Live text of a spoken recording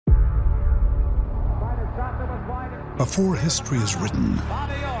Before history is written,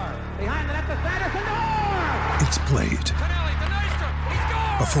 it's played.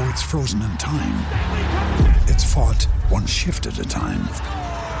 Before it's frozen in time, it's fought one shift at a time.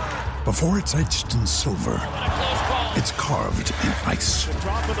 Before it's etched in silver, it's carved in ice.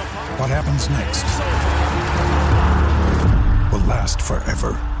 What happens next will last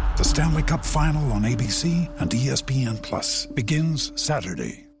forever. The Stanley Cup Final on ABC and ESPN Plus begins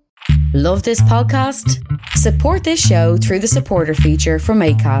Saturday. Love this podcast? Support this show through the supporter feature from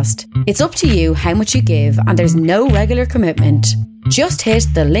Acast. It's up to you how much you give, and there's no regular commitment. Just hit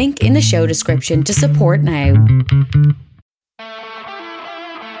the link in the show description to support now.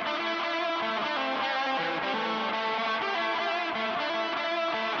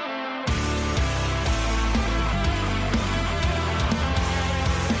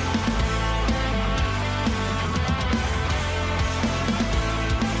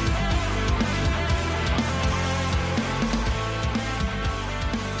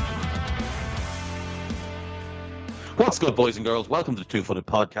 What's good, boys and girls? Welcome to the Two Footed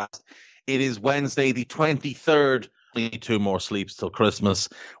Podcast. It is Wednesday, the 23rd. Only 2 more sleeps till Christmas.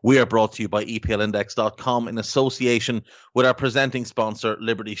 We are brought to you by EPLindex.com in association with our presenting sponsor,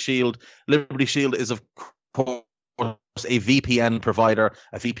 Liberty Shield. Liberty Shield is, of course, a VPN provider.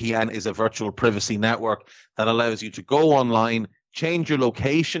 A VPN is a virtual privacy network that allows you to go online, change your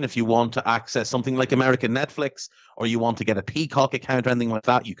location if you want to access something like American Netflix, or you want to get a Peacock account or anything like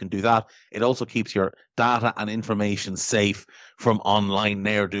that. You can do that. It also keeps your data and information safe from online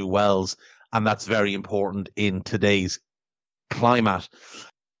ne'er-do-wells, and that's very important in today's climate.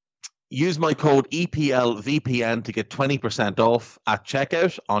 Use my code EPLVPN to get 20% off at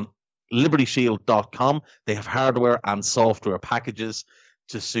checkout on libertyshield.com. They have hardware and software packages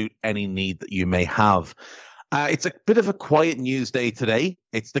to suit any need that you may have. It's a bit of a quiet news day today.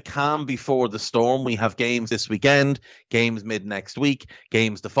 It's the calm before the storm. We have games this weekend, games mid next week,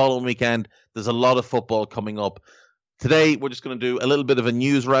 games the following weekend. There's a lot of football coming up. Today, we're just going to do a little bit of a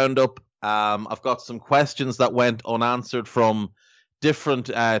news roundup. I've got some questions that went unanswered from different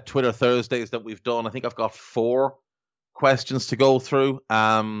Twitter Thursdays that we've done. I think I've got 4 questions to go through.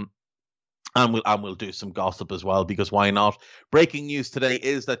 And we'll do some gossip as well, because why not? Breaking news today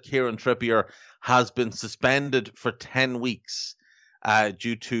is that Kieran Trippier has been suspended for 10 weeks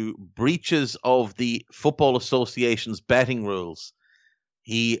due to breaches of the Football Association's betting rules.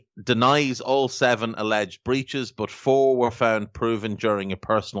 He denies all 7 alleged breaches, but 4 were found proven during a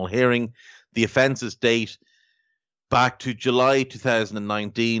personal hearing. The offences date back to July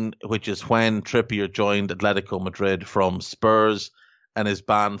 2019, which is when Trippier joined Atletico Madrid from Spurs, and his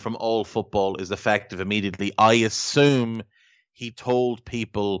ban from all football is effective immediately. I assume he told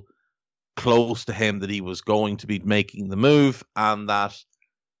people close to him that he was going to be making the move, and that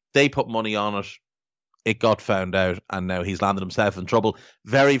they put money on it. It got found out, and now he's landed himself in trouble.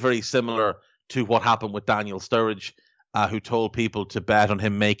 Very, very similar to what happened with Daniel Sturridge, who told people to bet on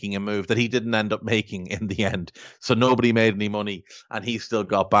him making a move that he didn't end up making in the end. So nobody made any money, and he still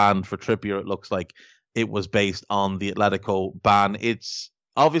got banned. For Trippier, it looks like it was based on the Atletico ban. It's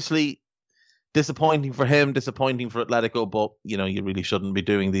obviously disappointing for him, disappointing for Atletico, but you really shouldn't be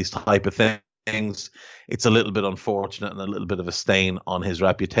doing these type of things. It's a little bit unfortunate and a little bit of a stain on his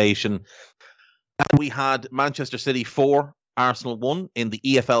reputation. And we had Manchester City 4, Arsenal 1 in the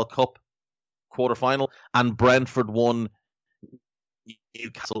EFL Cup quarterfinal, and Brentford 1,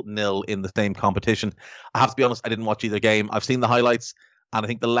 Newcastle 0 in the same competition. I have to be honest, I didn't watch either game. I've seen the highlights, and I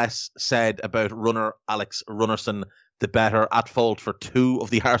think the less said about runner Alex Runnerson, the better. At fault for 2 of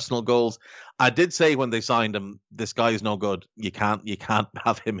the Arsenal goals. I did say when they signed him, this guy's no good. You can't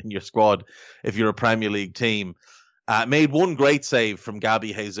have him in your squad if you're a Premier League team. Made 1 great save from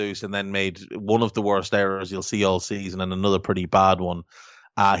Gabby Jesus, and then made one of the worst errors you'll see all season, and another pretty bad one.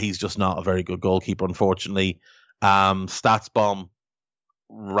 He's just not a very good goalkeeper, unfortunately. StatsBomb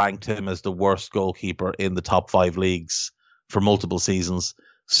ranked him as the worst goalkeeper in the top 5 leagues for multiple seasons.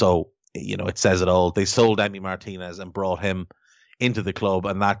 So, it says it all. They sold Emi Martinez and brought him into the club,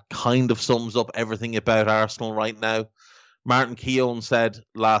 and that kind of sums up everything about Arsenal right now. Martin Keown said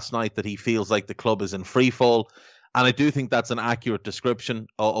last night that he feels like the club is in free fall, and I do think that's an accurate description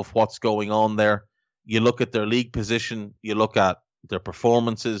of what's going on there. You look at their league position, you look at their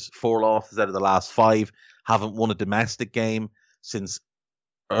performances, 4 losses out of the last 5, haven't won a domestic game since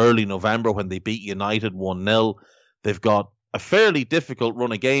early November when they beat United 1-0. They've got a fairly difficult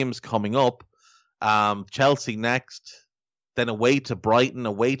run of games coming up. Chelsea next, then away to Brighton,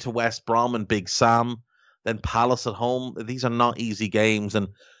 away to West Brom and Big Sam, then Palace at home. These are not easy games, and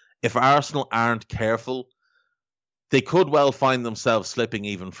if Arsenal aren't careful, they could well find themselves slipping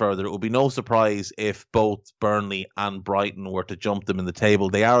even further. It would be no surprise if both Burnley and Brighton were to jump them in the table.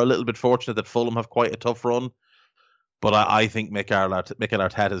 They are a little bit fortunate that Fulham have quite a tough run, but I think Mikel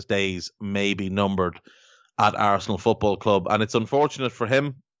Arteta's days may be numbered at Arsenal Football Club, and it's unfortunate for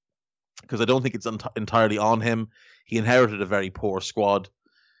him because I don't think it's entirely on him. He inherited a very poor squad.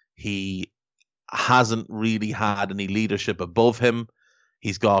 He hasn't really had any leadership above him.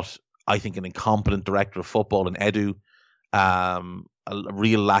 He's got, I think, an incompetent director of football in Edu, a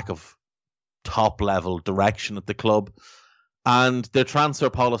real lack of top-level direction at the club, and their transfer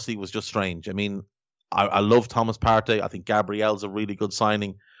policy was just strange. I mean, I love Thomas Partey. I think Gabriel's a really good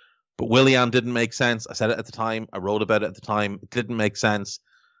signing, but Willian didn't make sense. I said it at the time. I wrote about it at the time. It didn't make sense.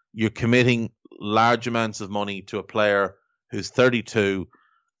 You're committing large amounts of money to a player who's 32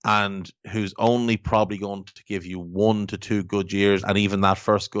 and who's only probably going to give you 1 to 2 good years, and even that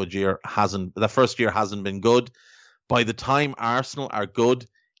first year hasn't been good. By the time Arsenal are good,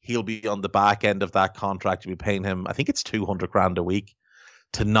 he'll be on the back end of that contract. You'll be paying him, I think it's 200 grand a week,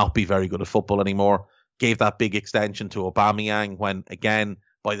 to not be very good at football anymore. Gave that big extension to Aubameyang when, again,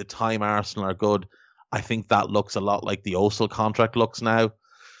 by the time Arsenal are good, I think that looks a lot like the Ozil contract looks now.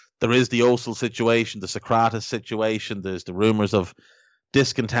 There is the Ozil situation, the Socrates situation. There's the rumours of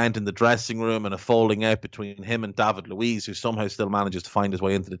discontent in the dressing room and a falling out between him and David Luiz, who somehow still manages to find his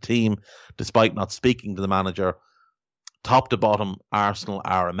way into the team despite not speaking to the manager. Top to bottom, Arsenal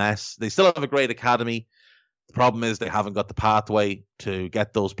are a mess. They still have a great academy. The problem is they haven't got the pathway to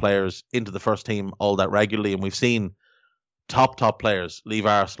get those players into the first team all that regularly, and we've seen top players leave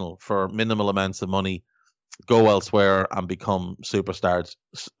Arsenal for minimal amounts of money, go elsewhere and become superstars.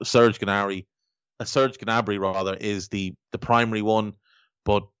 Serge Gnabry is the primary one,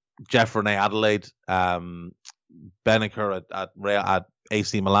 but Jeff Rene Adelaide, Benacer at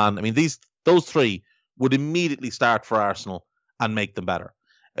AC Milan. I mean, those three would immediately start for Arsenal and make them better.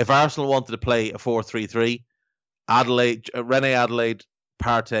 If Arsenal wanted to play a 4-3-3, Rene Adelaide,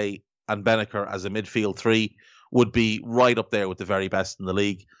 Partey and Benacer as a midfield three would be right up there with the very best in the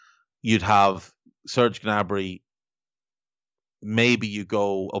league. You'd have Serge Gnabry, maybe you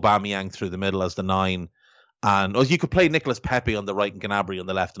go Aubameyang through the middle as the 9, or you could play Nicolas Pepe on the right and Gnabry on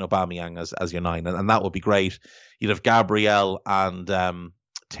the left and Aubameyang as your 9, and that would be great. You'd have Gabriel and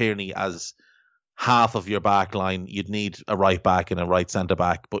Tierney as half of your back line. You'd need a right back and a right centre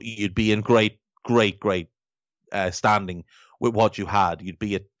back, but you'd be in great standing with what you had. You'd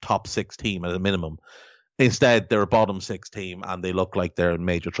be a top 6 team at a minimum. Instead, they're a bottom 6 team and they look like they're in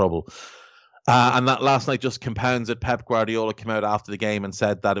major trouble. And that last night just compounds it. Pep Guardiola came out after the game and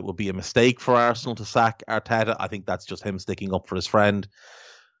said that it would be a mistake for Arsenal to sack Arteta. I think that's just him sticking up for his friend.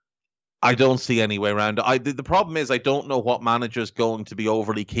 I don't see any way around it. The problem is I don't know what manager is going to be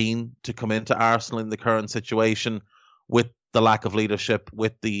overly keen to come into Arsenal in the current situation, with the lack of leadership,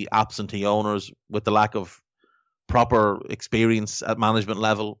 with the absentee owners, with the lack of proper experience at management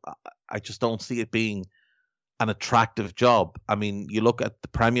level. I just don't see it being an attractive job. I mean, you look at the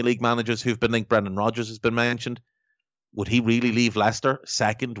Premier League managers who've been linked. Brendan Rodgers has been mentioned. Would he really leave Leicester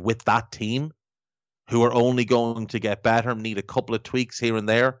second with that team, who are only going to get better, need a couple of tweaks here and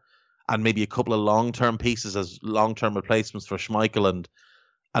there, and maybe a couple of long-term pieces as long-term replacements for Schmeichel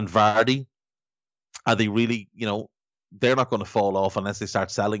and Vardy? Are they really, they're not going to fall off unless they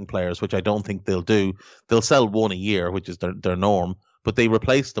start selling players, which I don't think they'll do. They'll sell one a year, which is their norm, but they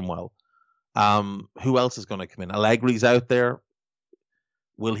replace them well. Who else is going to come in? Allegri's out there.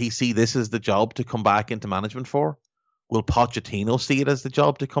 Will he see this as the job to come back into management for? Will Pochettino see it as the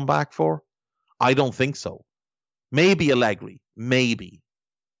job to come back for? I don't think so. Maybe Allegri, maybe,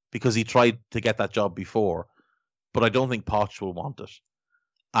 because he tried to get that job before, but I don't think Poch will want it.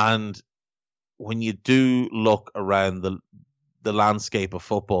 And when you do look around the landscape of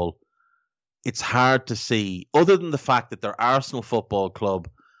football, it's hard to see, other than the fact that they're Arsenal Football Club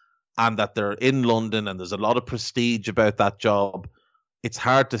and that they're in London and there's a lot of prestige about that job, it's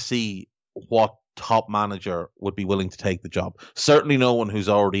hard to see what top manager would be willing to take the job. Certainly no one who's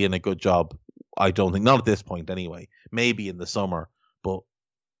already in a good job, I don't think. Not at this point anyway. Maybe in the summer, but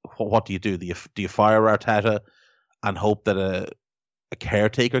what do you do? Do you fire Arteta and hope that a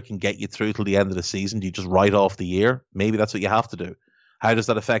caretaker can get you through till the end of the season? Do you just write off the year? Maybe that's what you have to do. How does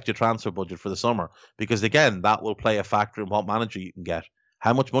that affect your transfer budget for the summer? Because again, that will play a factor in what manager you can get.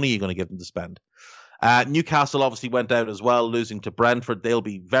 How much money are you going to give them to spend? Newcastle obviously went out as well, losing to Brentford. They'll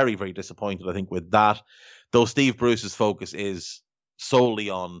be very, very disappointed, I think, with that. Though Steve Bruce's focus is solely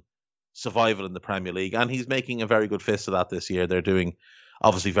on survival in the Premier League, and he's making a very good fist of that this year. They're doing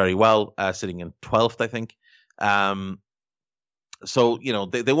obviously very well, sitting in 12th, I think. So,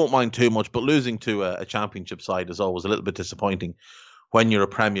 they won't mind too much, but losing to a championship side is always a little bit disappointing when you're a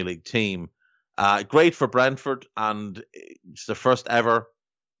Premier League team. Great for Brentford, and it's their first ever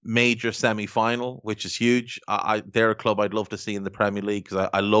major semi-final, which is huge. They're a club I'd love to see in the Premier League because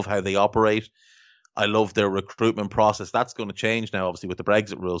I love how they operate. I love their recruitment process. That's going to change now, obviously, with the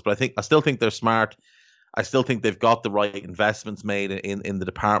Brexit rules. But I still think they're smart. I still think they've got the right investments made in the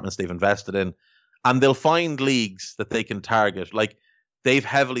departments they've invested in. And they'll find leagues that they can target. Like, they've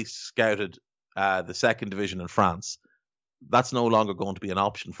heavily scouted the second division in France. That's no longer going to be an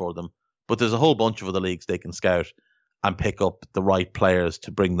option for them. But there's a whole bunch of other leagues they can scout and pick up the right players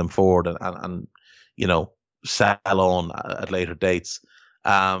to bring them forward and sell on at later dates.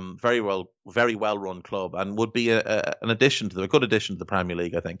 Very well run club, and would be a good addition to the Premier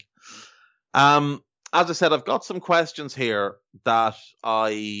League, I think. As I said, I've got some questions here that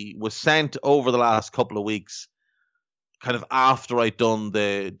I was sent over the last couple of weeks, kind of after I'd done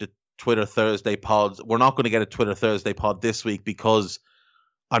the Twitter Thursday pods. We're not going to get a Twitter Thursday pod this week because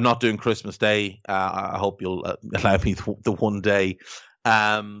I'm not doing Christmas Day. I hope you'll allow me the one day.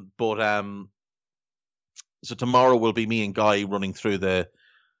 So tomorrow will be me and Guy running through the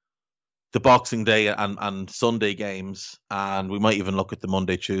Boxing Day and Sunday games, and we might even look at the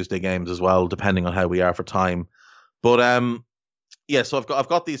Monday, Tuesday games as well, depending on how we are for time. But so I've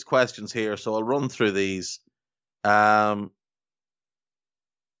got these questions here, so I'll run through these. The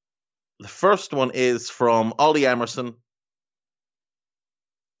first one is from Ollie Emerson,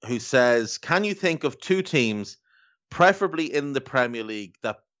 who says, can you think of two teams, preferably in the Premier League,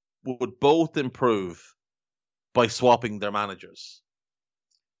 that would both improve by swapping their managers?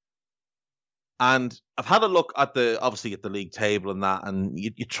 And I've had a look at the league table and that, and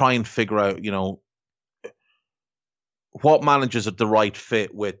you try and figure out, what managers are the right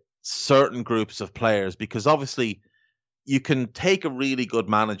fit with certain groups of players, because obviously you can take a really good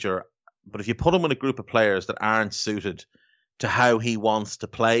manager, but if you put him in a group of players that aren't suited to how he wants to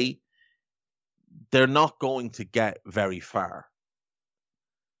play, they're not going to get very far.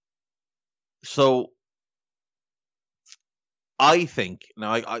 So I think,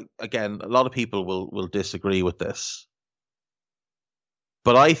 now, I again, a lot of people will disagree with this,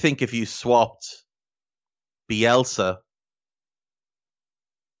 but I think if you swapped Bielsa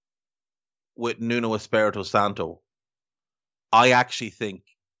with Nuno Espirito Santo, I actually think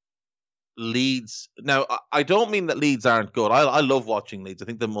Leeds... Now, I don't mean that Leeds aren't good. I love watching Leeds. I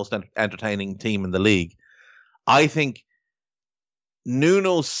think they're the most entertaining team in the league. I think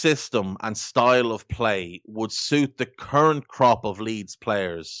Nuno's system and style of play would suit the current crop of Leeds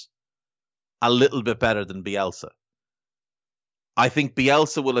players a little bit better than Bielsa. I think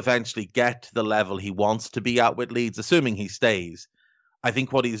Bielsa will eventually get to the level he wants to be at with Leeds, assuming he stays. I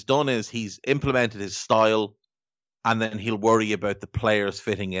think what he's done is he's implemented his style, and then he'll worry about the players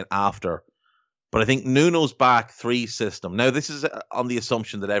fitting in after. But I think Nuno's back three system, now this is on the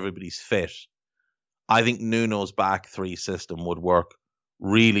assumption that everybody's fit, I think Nuno's back three system would work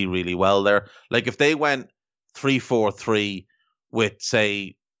really, really well there. Like if they went 3-4-3 with,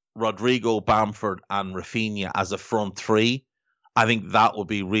 say, Rodrigo, Bamford and Rafinha as a front three, I think that would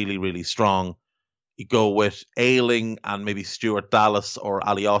be really, really strong. You go with Ayling and maybe Stuart Dallas or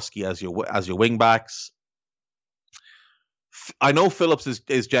Alioski as your wing backs. I know Phillips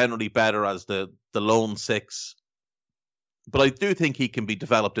is generally better as the lone six, but I do think he can be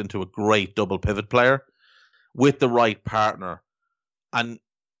developed into a great double pivot player with the right partner. And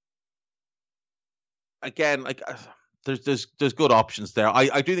again, like there's good options there.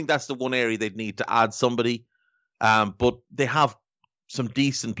 I do think that's the one area they'd need to add somebody, but they have some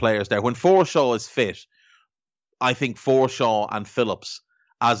decent players there. When Forshaw is fit, I think Forshaw and Phillips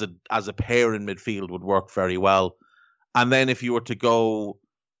as a pair in midfield would work very well. And then if you were to go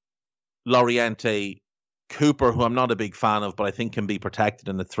Loriente, Cooper, who I'm not a big fan of, but I think can be protected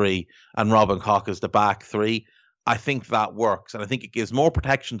in the three, and Robin Koch as the back three, I think that works. And I think it gives more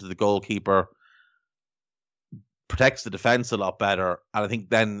protection to the goalkeeper, protects the defence a lot better, and I think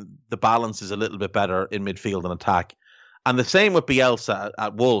then the balance is a little bit better in midfield and attack. And the same with Bielsa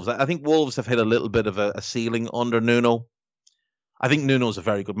at Wolves. I think Wolves have hit a little bit of a ceiling under Nuno. I think Nuno's a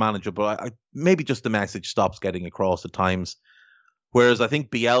very good manager, but maybe just the message stops getting across at times. Whereas I think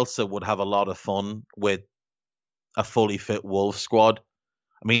Bielsa would have a lot of fun with a fully fit Wolves squad.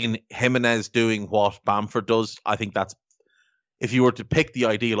 I mean, Jimenez doing what Bamford does, I think that's... If you were to pick the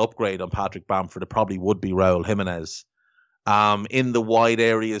ideal upgrade on Patrick Bamford, it probably would be Raul Jimenez. In the wide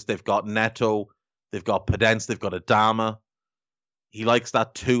areas, they've got Neto, they've got Podence, they've got Adama. He likes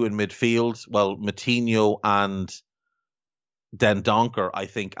that two in midfield. Well, Moutinho and Den Donker, I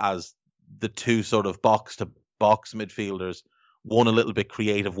think, as the two sort of box-to-box midfielders one a little bit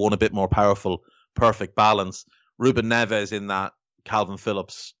creative, one a bit more powerful, perfect balance. Ruben Neves in that Calvin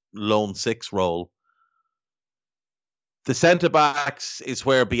Phillips lone six role. The centre-backs is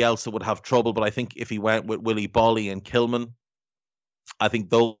where Bielsa would have trouble, but I think if he went with Willy Bolly and Kilman, I think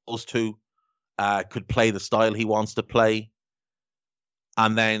those two could play the style he wants to play.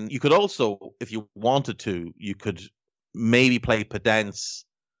 And then you could also, if you wanted to, you could maybe play Podence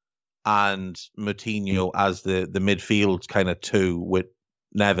and Moutinho as the midfield kind of two with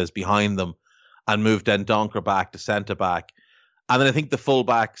Neves behind them and move Dendoncker back to centre-back. And then I think the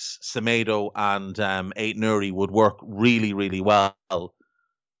fullbacks, Semedo and Aït-Nouri, would work really, really well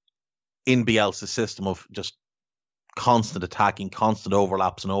in Bielsa's system of just constant attacking, constant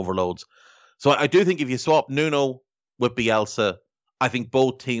overlaps and overloads. So I do think if you swap Nuno with Bielsa, I think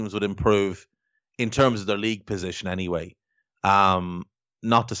both teams would improve in terms of their league position anyway.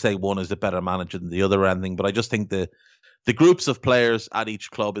 Not to say one is a better manager than the other or anything, but I just think the groups of players at each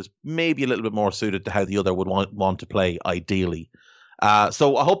club is maybe a little bit more suited to how the other would want to play, ideally.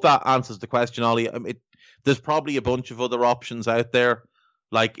 So I hope that answers the question, Ollie. There's probably a bunch of other options out there.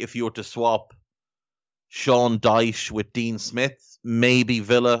 Like if you were to swap Sean Dyche with Dean Smith, maybe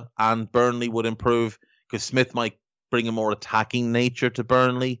Villa and Burnley would improve, because Smith might bring a more attacking nature to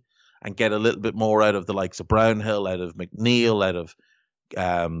Burnley and get a little bit more out of the likes of Brownhill, out of McNeil, out of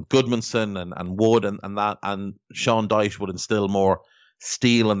Goodmanson and Wood and that, and Sean Dyche would instill more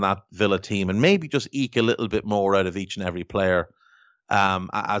steel in that Villa team and maybe just eke a little bit more out of each and every player,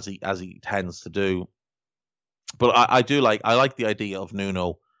 as he tends to do. But I like the idea of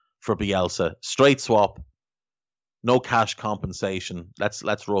Nuno for Bielsa. Straight swap, no cash compensation.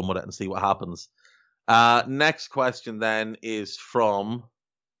 Let's run with it and see what happens. Next question then is from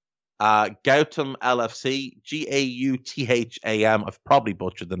Gautam LFC, Gautham. I've probably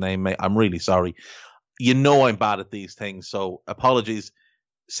butchered the name, mate. I'm really sorry. You know I'm bad at these things, so apologies.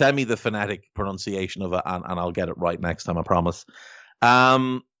 Send me the phonetic pronunciation of it, and I'll get it right next time, I promise.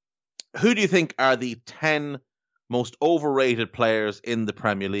 Who do you think are the 10 most overrated players in the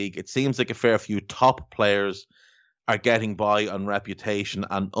Premier League? It seems like a fair few top players are getting by on reputation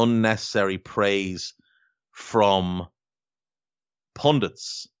and unnecessary praise from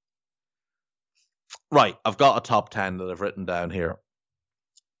pundits. Right, I've got a top 10 that I've written down here.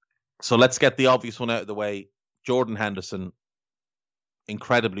 So let's get the obvious one out of the way. Jordan Henderson,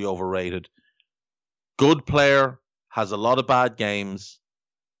 incredibly overrated. Good player, has a lot of bad games,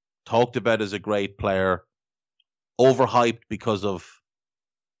 talked about as a great player, overhyped because of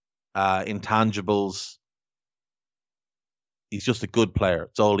intangibles. He's just a good player.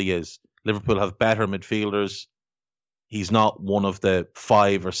 That's all he is. Liverpool have better midfielders. He's not one of the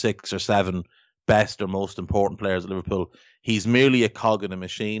 5 or 6 or 7 best or most important players at Liverpool. He's merely a cog in a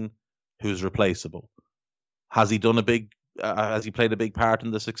machine who's replaceable. Has he done has he played a big part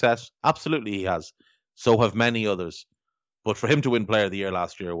in the success? Absolutely he has. So have many others. But for him to win Player of the Year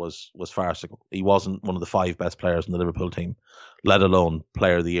last year was farcical. He wasn't one of the 5 best players in the Liverpool team, let alone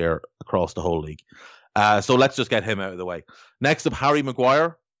Player of the Year across the whole league. So let's just get him out of the way. Next up, Harry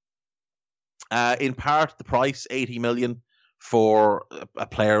Maguire. In part, the price, 80 million for a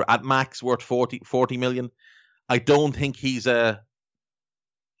player at max worth 40 million. I don't think he's the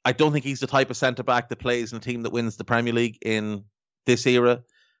type of centre-back that plays in a team that wins the Premier League in this era.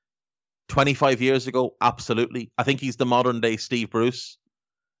 25 years ago, absolutely. I think he's the modern-day Steve Bruce,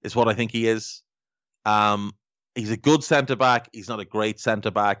 is what I think he is. He's a good centre-back. He's not a great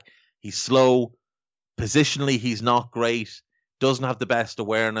centre-back. He's slow. Positionally, he's not great. Doesn't have the best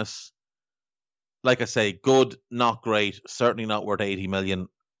awareness. Like I say, good, not great. Certainly not worth 80 million.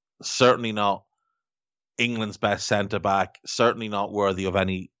 Certainly not England's best centre-back. Certainly not worthy of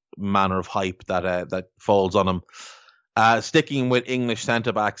any manner of hype that falls on him. Sticking with English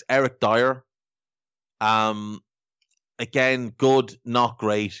centre-backs, Eric Dyer. Again, good, not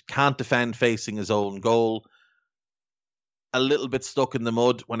great. Can't defend facing his own goal. A little bit stuck in the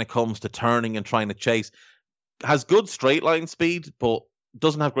mud when it comes to turning and trying to chase. Has good straight line speed, but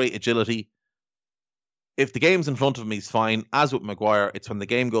doesn't have great agility. If the game's in front of him, he's fine. As with Maguire, it's when the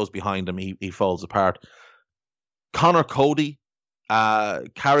game goes behind him, he falls apart. Connor Cody,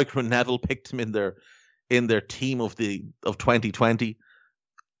 Carrick and Neville picked him in their team of 2020.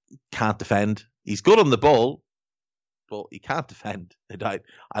 Can't defend. He's good on the ball, but he can't defend.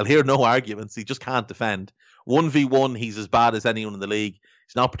 I'll hear no arguments. He just can't defend. 1v1, he's as bad as anyone in the league.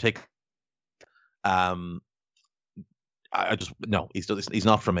 He's not particular. He's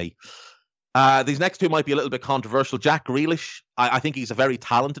not for me. These next two might be a little bit controversial. Jack Grealish, I think he's a very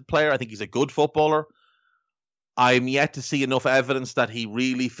talented player. I think he's a good footballer. I'm yet to see enough evidence that he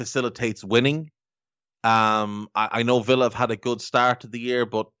really facilitates winning I know Villa have had a good start to the year,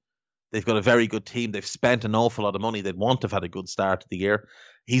 but they've got a very good team. They've spent an awful lot of money. They'd want to have had a good start to the year.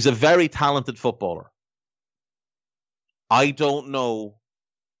 He's a very talented footballer. I don't know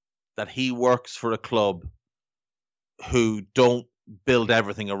that he works for a club who don't build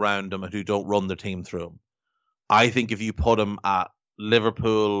everything around him and who don't run their team through him. I think if you put him at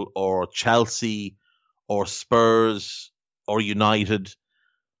Liverpool or Chelsea or Spurs or United,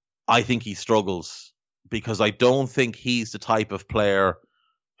 I think he struggles, because I don't think he's the type of player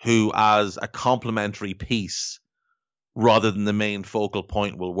who, as a complementary piece rather than the main focal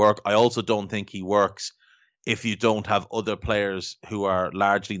point, will work. I also don't think he works if you don't have other players who are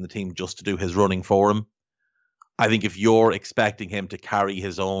largely in the team just to do his running for him. I think if you're expecting him to carry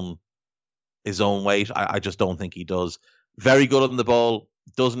his own weight, I just don't think he does. Very good on the ball,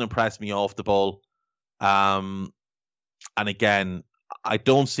 doesn't impress me off the ball. And again, I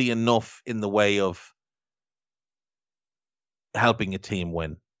don't see enough in the way of helping a team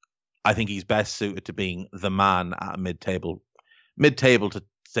win. I think he's best suited to being the man at a mid-table to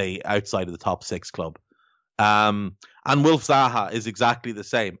say outside of the top 6 club. And Wilf Zaha is exactly the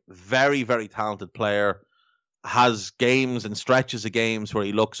same. Very, very talented player. Has games and stretches of games where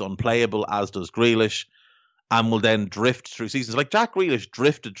he looks unplayable, as does Grealish, and will then drift through seasons. Like Jack Grealish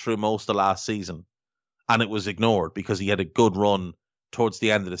drifted through most of last season, and it was ignored because he had a good run towards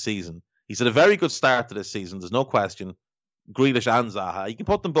the end of the season. He's had a very good start to this season, there's no question. Grealish and Zaha, you can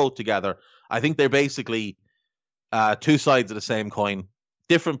put them both together. I think they're basically two sides of the same coin.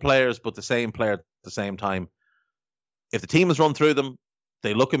 Different players, but the same player at the same time. If the team has run through them,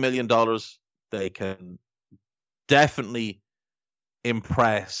 they look $1 million. They can definitely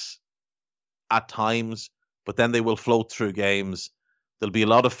impress at times, but then they will float through games. There'll be a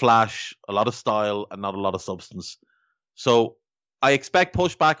lot of flash, a lot of style, and not a lot of substance. So I expect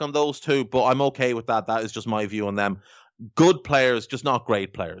pushback on those two, but I'm okay with that. That is just my view on them. Good players, just not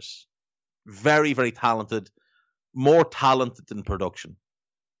great players. Very, very talented. More talented than production.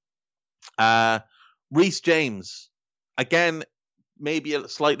 Reece James, again, maybe a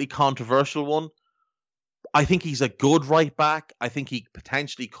slightly controversial one. I think he's a good right back. I think he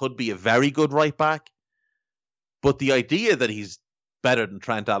potentially could be a very good right back. But the idea that he's better than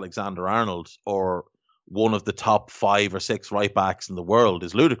Trent Alexander-Arnold or one of the top 5 or 6 right backs in the world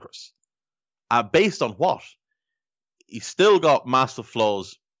is ludicrous. Based on what? He's still got massive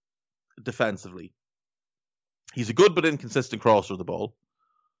flaws defensively. He's a good but inconsistent crosser of the ball.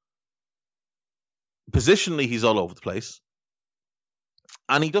 Positionally, he's all over the place.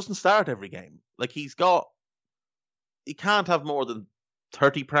 And he doesn't start every game. Like, he can't have more than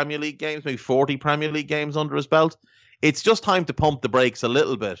 30 Premier League games, maybe 40 Premier League games under his belt. It's just time to pump the brakes a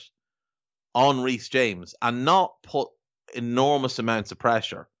little bit on Reece James and not put enormous amounts of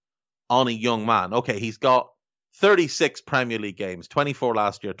pressure on a young man. Okay, he's got 36 Premier League games, 24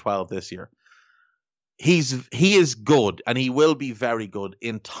 last year, 12 this year. He is good, and he will be very good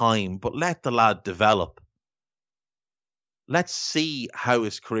in time, but let the lad develop. Let's see how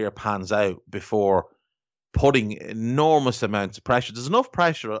his career pans out before putting enormous amounts of pressure. There's enough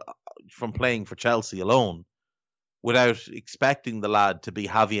pressure from playing for Chelsea alone without expecting the lad to be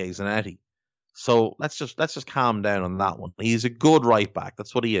Javier Zanetti. So let's just calm down on that one. He's a good right back.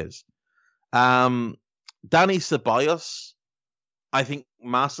 That's what he is. Dani Ceballos, I think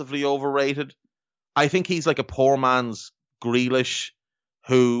massively overrated. I think he's like a poor man's Grealish,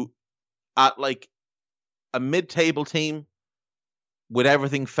 who at like a mid-table team with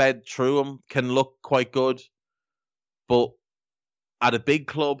everything fed through him can look quite good. But at a big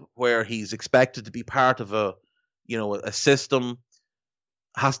club where he's expected to be part of a system,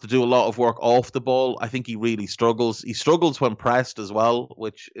 has to do a lot of work off the ball, I think he really struggles. He struggles when pressed as well,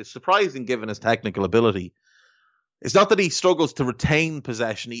 which is surprising given his technical ability. It's not that he struggles to retain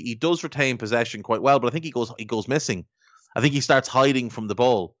possession. He does retain possession quite well, but I think he goes missing. I think he starts hiding from the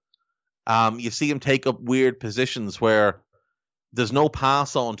ball. You see him take up weird positions where there's no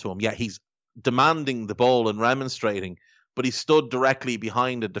pass on to him. Yet he's demanding the ball and remonstrating, but he's stood directly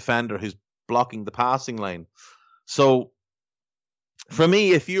behind a defender who's blocking the passing lane. So for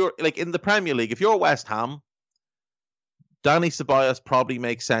me, if you're like in the Premier League, if you're West Ham, Dani Ceballos probably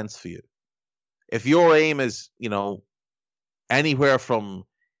makes sense for you. If your aim is, anywhere from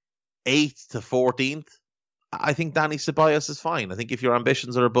 8th to 14th, I think Dani Ceballos is fine. I think if your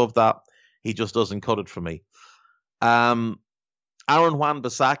ambitions are above that, he just doesn't cut it for me. Aaron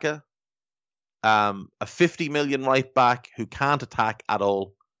Wan-Bissaka, a 50 million right back who can't attack at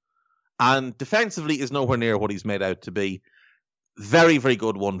all, and defensively is nowhere near what he's made out to be. Very, very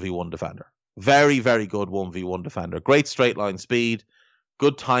good 1v1 defender. Very, very good 1v1 defender. Great straight line speed,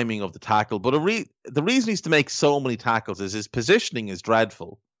 good timing of the tackle. But the reason he's to make so many tackles is his positioning is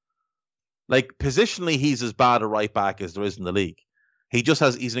dreadful. Like, positionally, he's as bad a right back as there is in the league. He's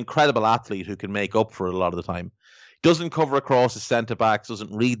an incredible athlete who can make up for it a lot of the time. Doesn't cover across his centre backs,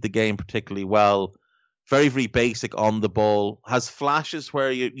 doesn't read the game particularly well. Very, very basic on the ball. Has flashes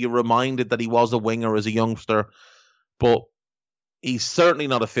where you're reminded that he was a winger as a youngster, but he's certainly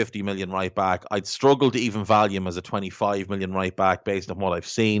not a 50 million right back. I'd struggle to even value him as a 25 million right back based on what I've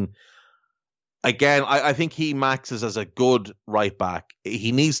seen. Again, I think he maxes as a good right back.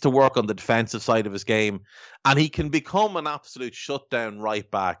 He needs to work on the defensive side of his game, and he can become an absolute shutdown right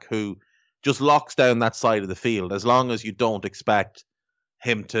back who just locks down that side of the field as long as you don't expect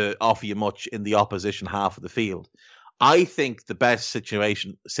him to offer you much in the opposition half of the field. I think the best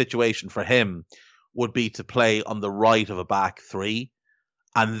situation for him would be to play on the right of a back three.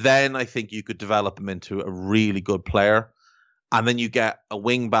 And then I think you could develop him into a really good player. And then you get a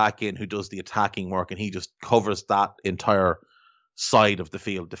wing back in who does the attacking work, and he just covers that entire side of the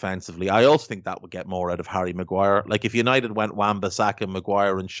field defensively. I also think that would get more out of Harry Maguire. Like, if United went Wan-Bissaka,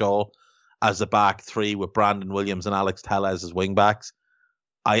 Maguire and Shaw as a back three with Brandon Williams and Alex Telles as wing backs,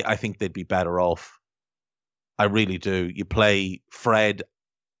 I think they'd be better off. I really do. You play Fred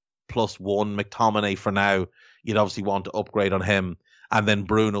 +1 McTominay for now. You'd obviously want to upgrade on him. And then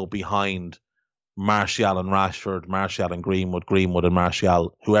Bruno behind Martial and Rashford, Martial and Greenwood and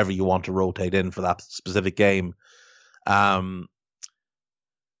Martial, whoever you want to rotate in for that specific game. There's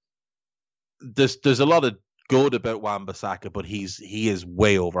a lot of good about Wan-Bissaka, but he is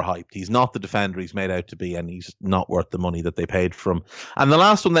way overhyped. He's not the defender he's made out to be, and he's not worth the money that they paid for him. And the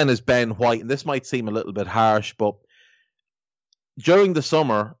last one then is Ben White, and this might seem a little bit harsh, but during the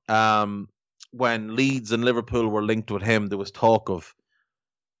summer, when Leeds and Liverpool were linked with him, there was talk of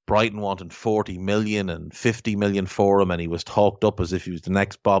Brighton wanting 40 million and 50 million for him, and he was talked up as if he was the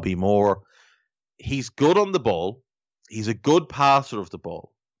next Bobby Moore. He's good on the ball. He's a good passer of the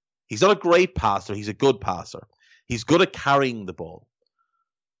ball. He's not a great passer. He's a good passer. He's good at carrying the ball.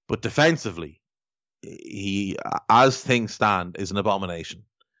 But defensively, he, as things stand, is an abomination.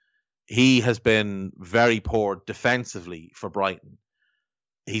 He has been very poor defensively for Brighton.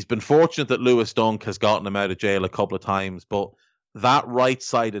 He's been fortunate that Lewis Dunk has gotten him out of jail a couple of times, but that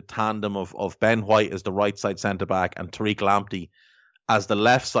right-sided tandem of Ben White as the right-side centre-back and Tariq Lamptey as the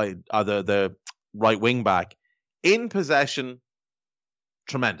left side, the right wing-back, in possession,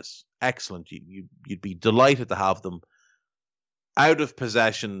 tremendous, excellent. You'd be delighted to have them. Out of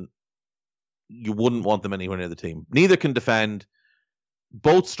possession, you wouldn't want them anywhere near the team. Neither can defend.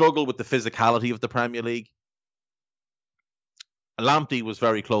 Both struggle with the physicality of the Premier League. Lamptey was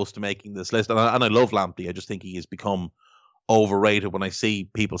very close to making this list, and I love Lamptey. I just think he has become overrated when I see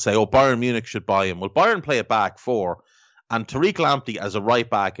people say, oh, Bayern Munich should buy him. Well, Bayern play a back four, and Tariq Lamptey as a right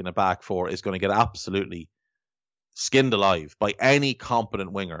back in a back four is going to get absolutely skinned alive by any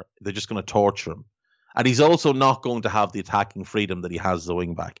competent winger. They're just going to torture him. And he's also not going to have the attacking freedom that he has as a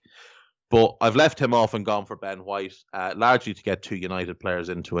wing back. But I've left him off and gone for Ben White, largely to get two United players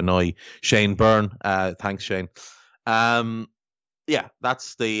in to annoy Shane Byrne. Thanks, Shane. Yeah,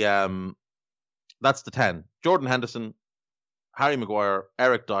 that's the 10. Jordan Henderson, Harry Maguire,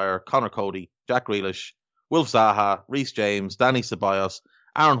 Eric Dyer, Connor Cody, Jack Grealish, Wilf Zaha, Reece James, Danny Ceballos,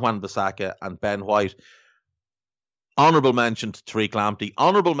 Aaron Wan-Bissaka, and Ben White. Honourable mention to Tariq Lamptey.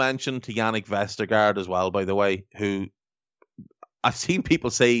 Honourable mention to Yannick Vestergaard as well, by the way, who I've seen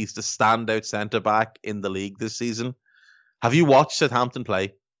people say he's the standout centre-back in the league this season. Have you watched Southampton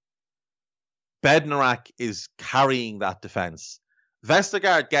play? Bednarek is carrying that defence.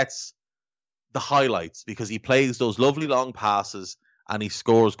 Vestergaard gets the highlights because he plays those lovely long passes and he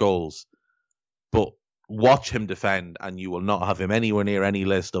scores goals. But watch him defend and you will not have him anywhere near any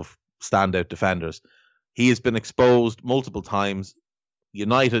list of standout defenders. He has been exposed multiple times.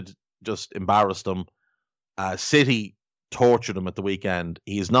 United just embarrassed him. City tortured him at the weekend.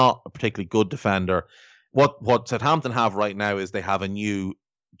 He is not a particularly good defender. What Southampton have right now is they have a new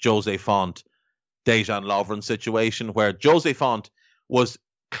Jose Font, Dejan Lovren situation where Jose Font was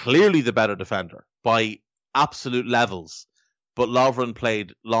clearly the better defender by absolute levels, but Lovren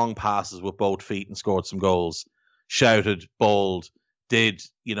played long passes with both feet and scored some goals, shouted, bowled, did,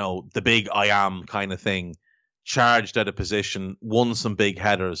 the big I am kind of thing, charged out of position, won some big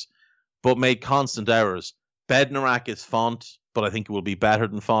headers, but made constant errors. Bednarek is Font, but I think it will be better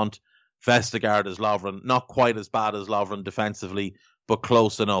than Font. Vestergaard is Lovren, not quite as bad as Lovren defensively, but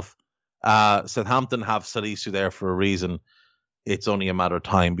close enough. Southampton have Salisu there for a reason. It's only a matter of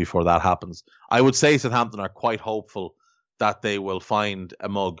time before that happens. I would say Southampton are quite hopeful that they will find a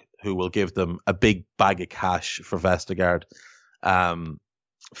mug who will give them a big bag of cash for Vestergaard.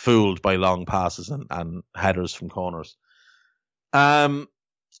 fooled by long passes and headers from corners. Henners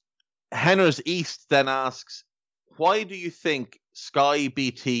East then asks, why do you think Sky,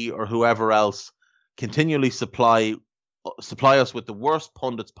 BT, or whoever else continually supply us with the worst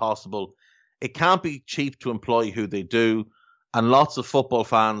pundits possible? It can't be cheap to employ who they do, and lots of football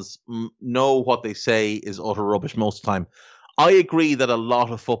fans know what they say is utter rubbish most of the time. I agree that a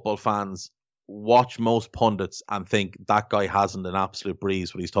lot of football fans watch most pundits and think that guy hasn't an absolute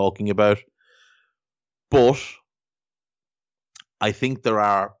breeze what he's talking about. But I think there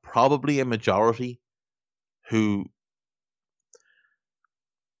are probably a majority who,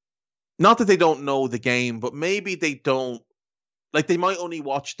 not that they don't know the game, but maybe they don't, like they might only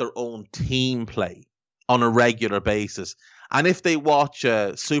watch their own team play on a regular basis. And if they watch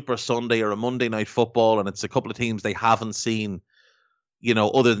a Super Sunday or a Monday Night Football and it's a couple of teams they haven't seen,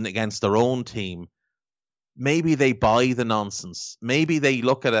 other than against their own team, maybe they buy the nonsense. Maybe they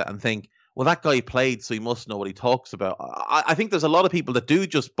look at it and think, well, that guy played, so he must know what he talks about. I think there's a lot of people that do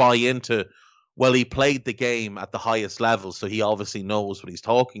just buy into, well, he played the game at the highest level, so he obviously knows what he's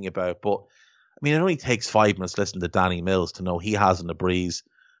talking about. But, I mean, it only takes 5 minutes listening to Danny Mills to know he hasn't a breeze.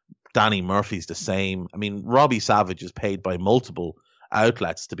 Danny Murphy's the same. I mean, Robbie Savage is paid by multiple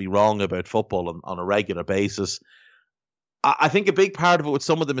outlets to be wrong about football on a regular basis. I think a big part of it with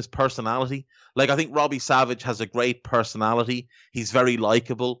some of them is personality. Like, I think Robbie Savage has a great personality. He's very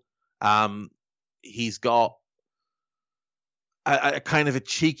likable. He's got a kind of a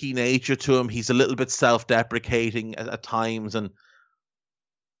cheeky nature to him. He's a little bit self-deprecating at times, and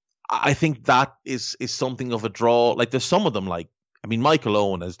I think that is something of a draw. Like, there's some of them, like, I mean, Michael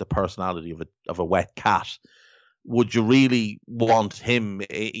Owen has the personality of a wet cat. Would you really want him,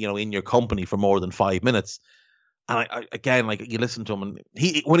 in your company for more than 5 minutes? And I again, like, you listen to him, and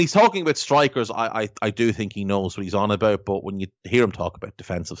when he's talking about strikers, I do think he knows what he's on about. But when you hear him talk about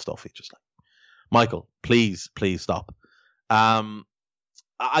defensive stuff, he's just like, Michael, please stop.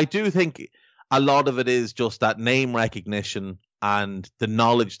 I do think a lot of it is just that name recognition and the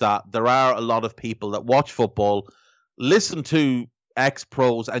knowledge that there are a lot of people that watch football, listen to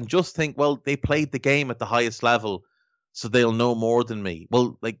ex-pros, and just think, well, they played the game at the highest level, so they'll know more than me.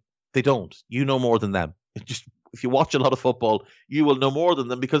 Well, like, they don't. You know more than them. Just, if you watch a lot of football, you will know more than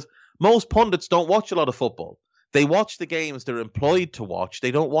them, because most pundits don't watch a lot of football. They watch the games they're employed to watch.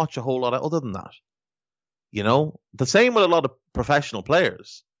 They don't watch a whole lot of other than that. The same with a lot of professional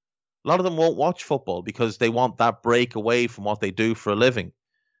players. A lot of them won't watch football because they want that break away from what they do for a living.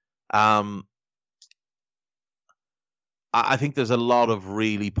 I think there's a lot of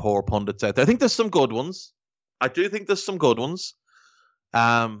really poor pundits out there. I think there's some good ones. I do think there's some good ones.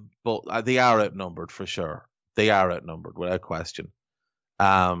 But they are outnumbered for sure. They are outnumbered without question.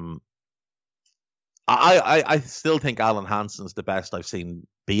 I still think Alan Hansen's the best I've seen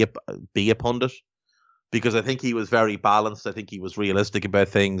be a pundit, because I think he was very balanced. I think he was realistic about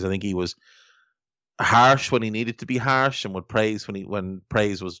things. I think he was harsh when he needed to be harsh, and would praise when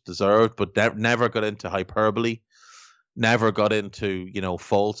praise was deserved, but never got into hyperbole. Never got into,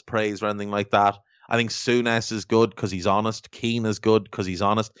 false praise or anything like that. I think Souness is good because he's honest. Keane is good because he's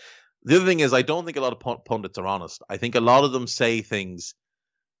honest. The other thing is, I don't think a lot of pundits are honest. I think a lot of them say things,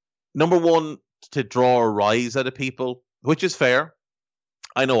 number one, to draw a rise out of people, which is fair.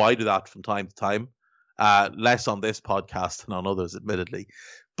 I know I do that from time to time. Less on this podcast than on others, admittedly.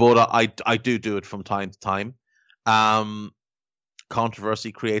 But I do it from time to time.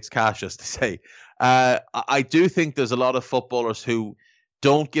 Controversy creates cash, as they say. I do think there's a lot of footballers who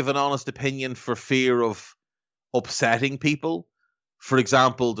don't give an honest opinion for fear of upsetting people. For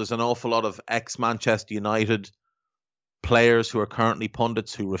example, there's an awful lot of ex-Manchester United players who are currently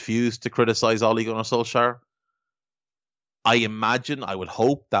pundits who refuse to criticize Ole Gunnar Solskjaer. I would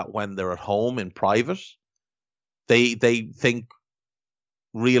hope that when they're at home in private, they think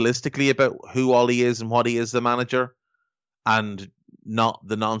realistically about who Ole is and what he is, the manager, and not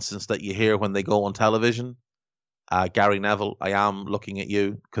the nonsense that you hear when they go on television. Gary Neville, I am looking at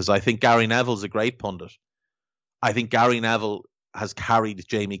you, because I think Gary Neville's a great pundit. I think Gary Neville has carried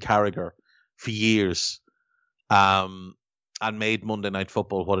Jamie Carragher for years, and made Monday Night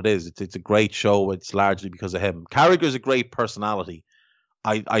Football what it is. It's a great show. It's largely because of him. Carragher's a great personality.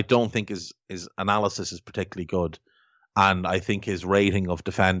 I don't think his analysis is particularly good. And I think his rating of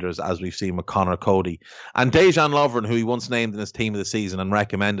defenders, as we've seen with Connor Cody and Dejan Lovren, who he once named in his team of the season and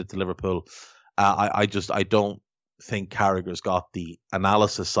recommended to Liverpool, I don't think Carragher's got the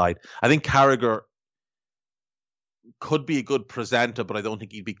analysis side. I think Carragher could be a good presenter, but I don't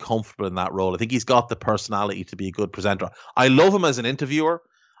think he'd be comfortable in that role. I think he's got the personality to be a good presenter. I love him as an interviewer.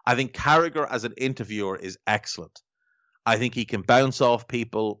 I think Carragher as an interviewer is excellent. I think he can bounce off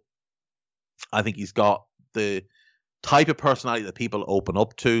people. I think he's got the type of personality that people open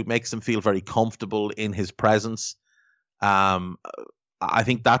up to, makes them feel very comfortable in his presence. I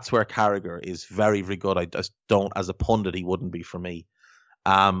think that's where Carragher is very, very good. I just don't, as a pundit, he wouldn't be for me.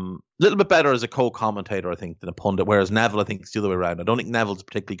 A little bit better as a co-commentator, I think, than a pundit, whereas Neville, I think, is the other way around. I don't think Neville's a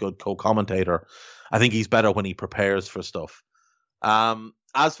particularly good co-commentator. I think he's better when he prepares for stuff.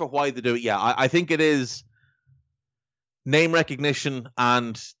 As for why they do it, I think it is name recognition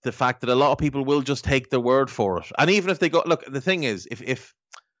and the fact that a lot of people will just take their word for it. And even if they go, look, the thing is, if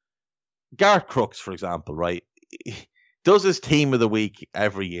Gareth Crooks, for example, right, does his team of the week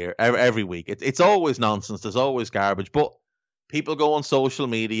every week, it's always nonsense. There's always garbage, but people go on social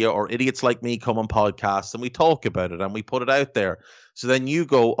media, or idiots like me come on podcasts, and we talk about it and we put it out there. So then you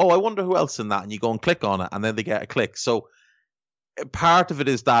go, oh, I wonder who else in that, and you go and click on it, and then they get a click. So part of it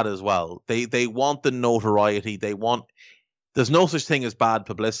is that as well. They want the notoriety. There's no such thing as bad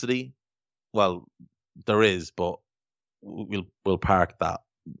publicity. Well, there is, but we'll park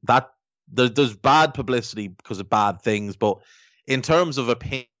that. There's bad publicity because of bad things, but in terms of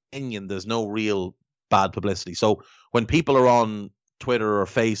opinion, there's no real bad publicity. So when people are on Twitter or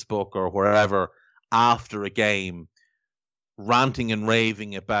Facebook or wherever after a game ranting and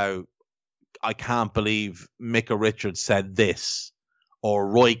raving about, I can't believe Micah Richards said this, or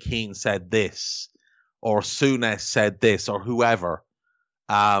Roy Keane said this, or Souness said this, or whoever,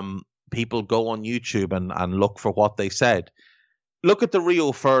 people go on YouTube and look for what they said. Look at the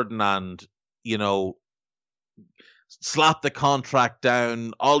Rio Ferdinand, slap the contract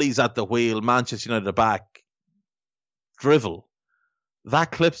down, Ollie's at the wheel, Manchester United are back drivel.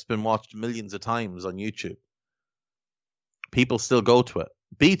 That clip's been watched millions of times on YouTube. People still go to it.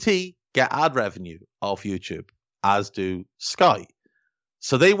 BT get ad revenue off YouTube, as do Sky.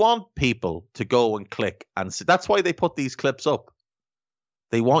 So they want people to go and click and see. That's why they put these clips up.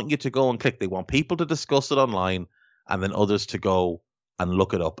 They want you to go and click. They want people to discuss it online and then others to go and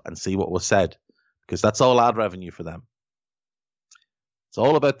look it up and see what was said, because that's all ad revenue for them. It's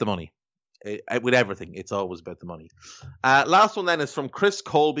all about the money. With everything, it's always about the money. Last one then is from Chris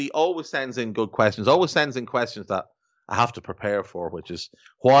Colby. Always sends in good questions. Always sends in questions that I have to prepare for, which is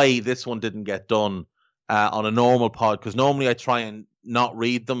why this one didn't get done on a normal pod, because normally I try and not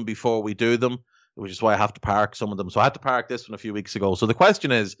read them before we do them, which is why I have to park some of them. So I had to park this one a few weeks ago. So the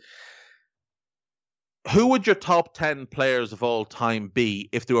question is, who would your top 10 players of all time be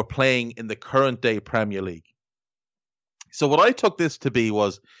if they were playing in the current day Premier League? So what I took this to be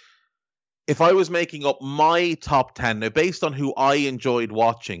was, if I was making up my top 10, now based on who I enjoyed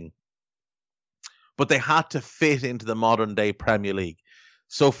watching, but they had to fit into the modern day Premier League.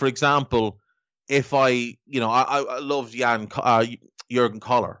 So for example, if I loved Jurgen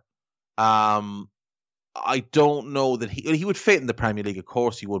Koller. I don't know that he would fit in the Premier League. Of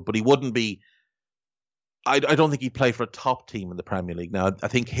course he would, but he wouldn't be. I don't think he'd play for a top team in the Premier League. Now, I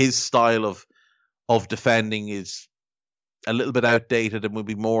think his style of defending is a little bit outdated and would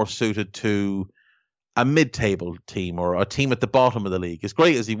be more suited to a mid-table team or a team at the bottom of the league. As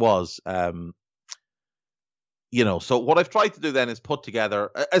great as he was, so what I've tried to do then is put together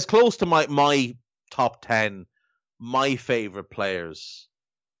as close to my top 10, my favorite players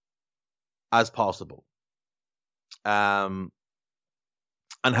as possible. And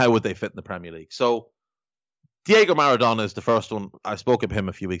how would they fit in the Premier League? So Diego Maradona is the first one. I spoke of him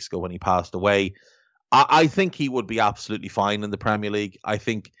a few weeks ago when he passed away. I think he would be absolutely fine in the Premier League. I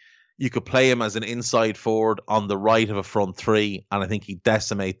think you could play him as an inside forward on the right of a front three, and I think he'd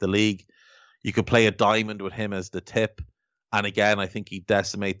decimate the league. You could play a diamond with him as the tip, and again, I think he'd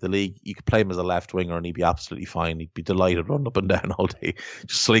decimate the league. You could play him as a left winger, and he'd be absolutely fine. He'd be delighted running up and down all day,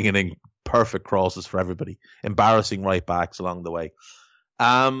 just slinging in perfect crosses for everybody. Embarrassing right backs along the way.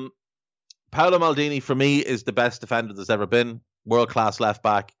 Paolo Maldini, for me, is the best defender there's ever been. World-class left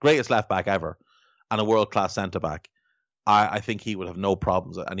back, greatest left back ever, and a world-class centre-back. I think he would have no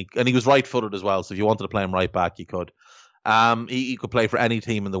problems. And he was right-footed as well, so if you wanted to play him right back, you could. He could play for any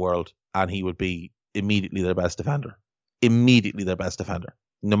team in the world, and he would be immediately their best defender. Immediately their best defender,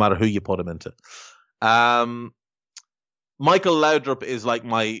 no matter who you put him into. Michael Laudrup is like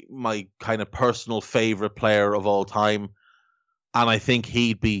my kind of personal favourite player of all time, and I think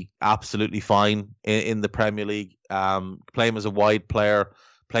he'd be absolutely fine in the Premier League. Play him as a wide player,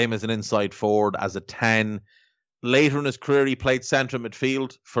 play him as an inside forward, as a 10. Later in his career, he played centre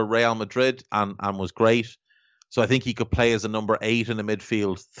midfield for Real Madrid and was great. So I think he could play as a number 8 in the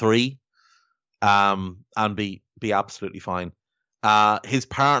midfield 3 and be absolutely fine. His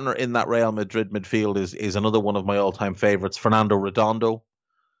partner in that Real Madrid midfield is another one of my all-time favourites, Fernando Redondo.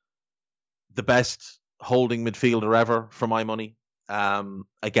 The best holding midfielder ever for my money.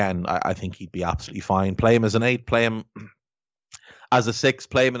 Again, I think he'd be absolutely fine. Play him as an 8, play him as a 6,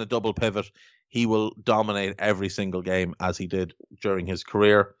 play him in a double pivot. He will dominate every single game as he did during his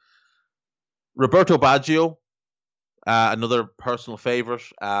career. Roberto Baggio, another personal favourite.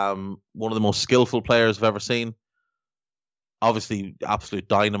 One of the most skillful players I've ever seen. Obviously, absolute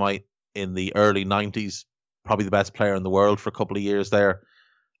dynamite in the early 90s. Probably the best player in the world for a couple of years there.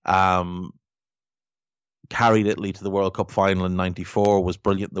 Carried Italy to the World Cup final in 94. Was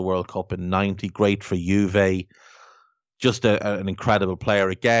brilliant in the World Cup in 90. Great for Juve. Just an incredible player.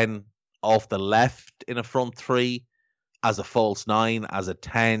 Again, off the left in a front 3, as a false 9, as a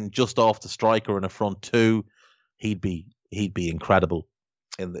 10, just off the striker in a front 2. He'd be incredible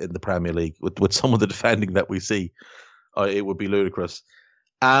in the Premier League with some of the defending that we see. It would be ludicrous.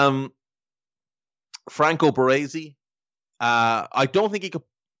 Franco Baresi. I don't think he could.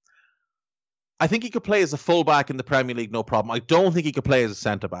 I think he could play as a fullback in the Premier League, no problem. I don't think he could play as a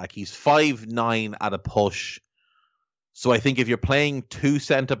centre back. He's 5'9" at a push. So I think if you're playing 2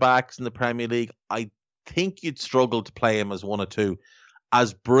 centre backs in the Premier League, I think you'd struggle to play him as 1 or 2.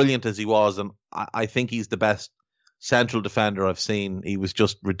 As brilliant as he was, and I think he's the best central defender I've seen. He was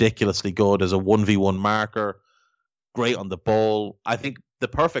just ridiculously good as a 1v1 marker. Great on the ball. I think the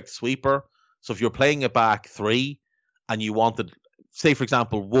perfect sweeper. So if you're playing a back 3 and you wanted, say for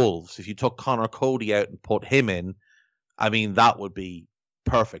example, Wolves, if you took Connor Cody out and put him in, I mean, that would be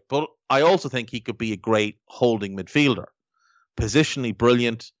perfect. But I also think he could be a great holding midfielder. Positionally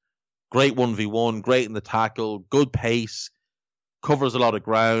brilliant, great 1v1, great in the tackle, good pace, covers a lot of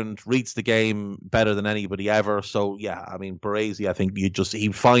ground, reads the game better than anybody ever. So yeah, I mean, Baresi, I think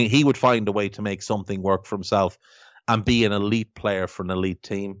he would find a way to make something work for himself and be an elite player for an elite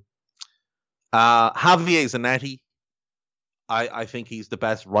team. Javier Zanetti, I think he's the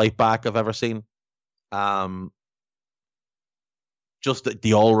best right back I've ever seen. Just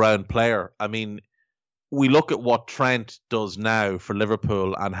the all-round player. I mean, we look at what Trent does now for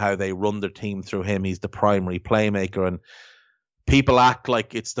Liverpool and how they run their team through him. He's the primary playmaker, and people act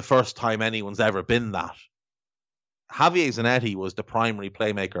like it's the first time anyone's ever been that. Javier Zanetti was the primary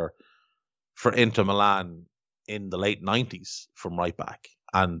playmaker for Inter Milan in the late 90s from right back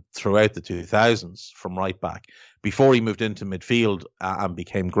and throughout the 2000s from right back. Before he moved into midfield and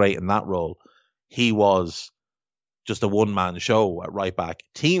became great in that role, he was just a one-man show at right back.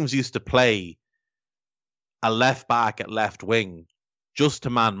 Teams used to play a left back at left wing just to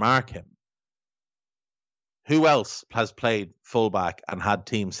man mark him. Who else has played fullback and had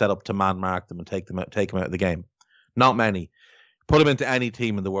teams set up to man mark them and take him out of the game? Not many. Put him into any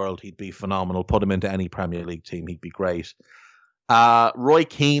team in the world, he'd be phenomenal. Put him into any Premier League team, he'd be great. Roy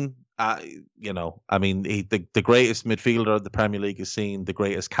Keane, I mean, the greatest midfielder the Premier League has seen, the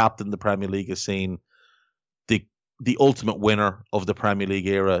greatest captain the Premier League has seen, the ultimate winner of the Premier League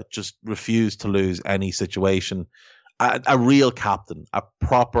era, just refused to lose any situation. A real captain, a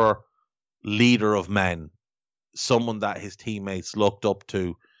proper leader of men, someone that his teammates looked up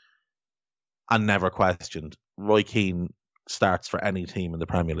to and never questioned. Roy Keane starts for any team in the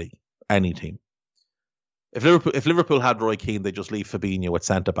Premier League, any team. If Liverpool had Roy Keane, they'd just leave Fabinho at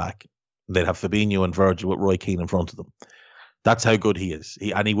centre back. They'd have Fabinho and Virgil with Roy Keane in front of them. That's how good he is.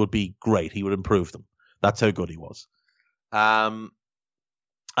 He would be great. He would improve them. That's how good he was. I've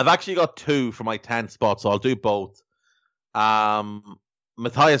actually got 2 for my 10 spots, so I'll do both.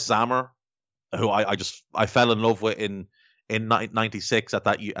 Matthias Sammer, who I fell in love with in 96 at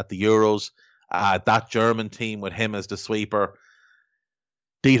the Euros. That German team with him as the sweeper,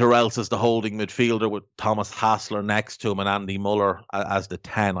 Dieter Else as the holding midfielder with Thomas Hassler next to him and Andy Muller as the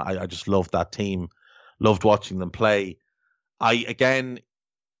 10. I just loved that team. Loved watching them play.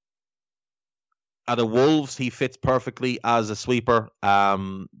 At the Wolves, he fits perfectly as a sweeper.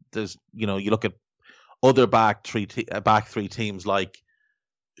 There's, you look at other back three teams like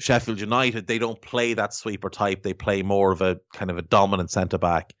Sheffield United, they don't play that sweeper type. They play more of a kind of a dominant centre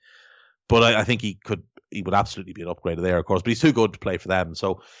back. But I think he would absolutely be an upgrade there, of course. But he's too good to play for them.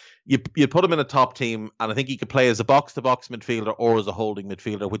 So you put him in a top team, and I think he could play as a box-to-box midfielder or as a holding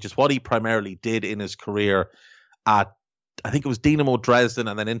midfielder, which is what he primarily did in his career at, I think it was Dinamo Dresden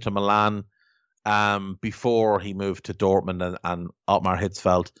and then Inter Milan, before he moved to Dortmund and Ottmar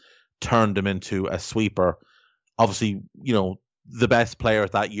Hitzfeld turned him into a sweeper. Obviously, the best player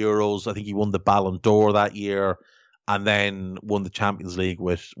at that Euros. I think he won the Ballon d'Or that year and then won the Champions League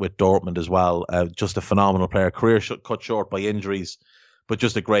with Dortmund as well. Just a phenomenal player. Career cut short by injuries, but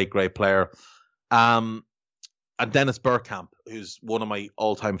just a great, great player. And Dennis Bergkamp, who's one of my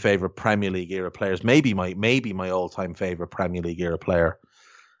all-time favorite Premier League era players, maybe my all-time favorite Premier League era player.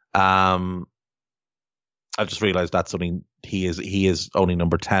 I've just realised that's only he is only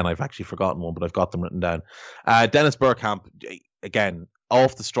number 10. I've actually forgotten one, but I've got them written down. Dennis Bergkamp, again,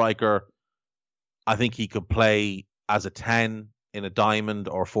 off the striker. I think he could play as a 10 in a diamond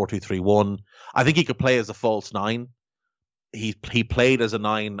or 4-2-3-1. I think he could play as a false 9. He played as a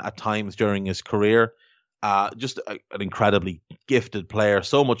 9 at times during his career. Just an incredibly gifted player.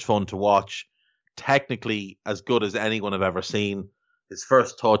 So much fun to watch. Technically as good as anyone I've ever seen. His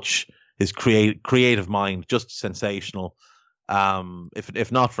first touch, his creative mind, just sensational.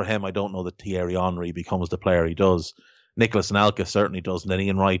 If not for him, I don't know that Thierry Henry becomes the player he does. Nicolas Anelka certainly doesn't, and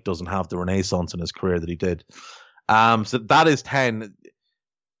Ian Wright doesn't have the renaissance in his career that he did. So that is 10.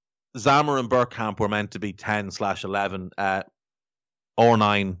 Zammer and Bergkamp were meant to be 10/11, or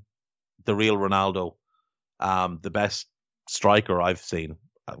 9, the real Ronaldo, the best striker I've seen.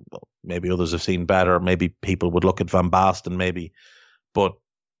 Well, maybe others have seen better. Maybe people would look at Van Basten, maybe, but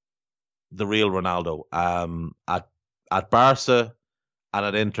the real Ronaldo. At Barca and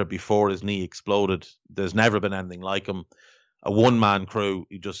at Inter before his knee exploded, there's never been anything like him. A one-man crew,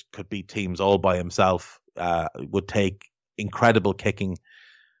 he just could beat teams all by himself. Would take incredible kicking.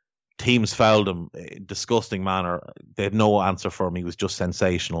 Teams fouled him in disgusting manner. They had no answer for him. He was just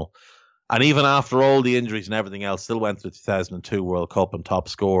sensational. And even after all the injuries and everything else, still went to the 2002 World Cup and top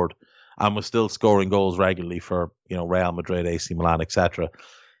scored, and was still scoring goals regularly for, Real Madrid, AC Milan, etc.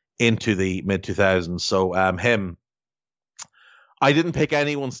 into the mid 2000s. So him. I didn't pick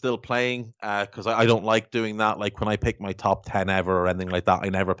anyone still playing because I don't like doing that. Like when I pick my top 10 ever or anything like that, I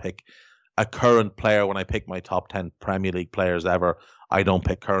never pick a current player. When I pick my top 10 Premier League players ever, I don't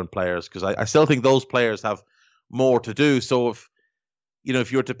pick current players because I still think those players have more to do. So if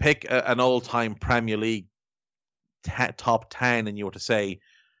you were to pick an all-time Premier League top 10 and you were to say,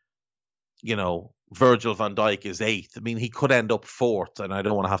 Virgil van Dijk is 8th, I mean, he could end up 4th, and I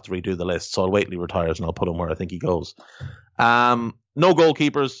don't want to have to redo the list, so I'll wait till he retires and I'll put him where I think he goes. No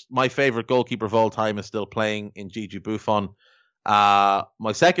goalkeepers. My favorite goalkeeper of all time is still playing in Gigi Buffon.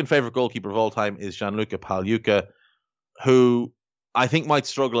 My second favorite goalkeeper of all time is Gianluca Pagliuca, who I think might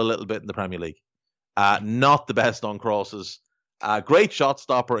struggle a little bit in the Premier League. Not the best on crosses. Great shot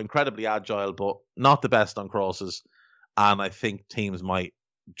stopper, incredibly agile, but not the best on crosses. And I think teams might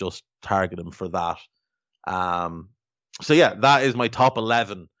just target him for that. So yeah, that is my top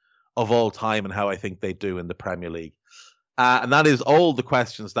 11 of all time and how I think they do in the Premier League. And that is all the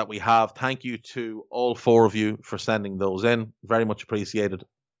questions that we have. Thank you to all 4 of you for sending those in. Very much appreciated.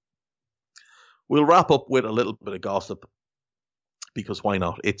 We'll wrap up with a little bit of gossip because why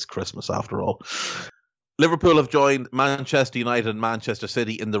not? It's Christmas after all. Liverpool have joined Manchester United and Manchester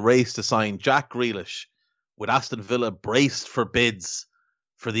City in the race to sign Jack Grealish, with Aston Villa braced for bids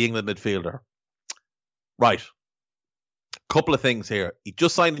for the England midfielder. Right. Couple of things here. He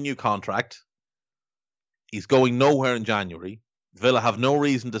just signed a new contract. He's going nowhere in January. Villa have no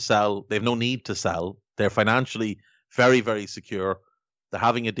reason to sell. They have no need to sell. They're financially very, very secure. They're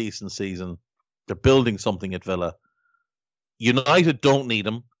having a decent season. They're building something at Villa. United don't need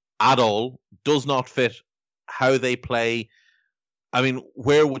him at all. Does not fit how they play. I mean,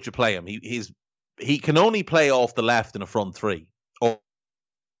 where would you play him? He can only play off the left in a front 3. Or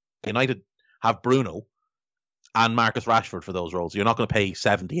United have Bruno and Marcus Rashford for those roles. You're not going to pay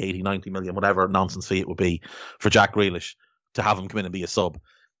 70, 80, 90 million, whatever nonsense fee it would be for Jack Grealish to have him come in and be a sub.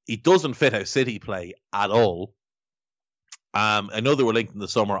 He doesn't fit how City play at all. I know they were linked in the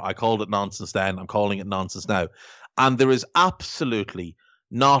summer. I called it nonsense then. I'm calling it nonsense now. And there is absolutely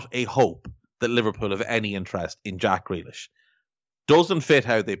not a hope that Liverpool have any interest in Jack Grealish. Doesn't fit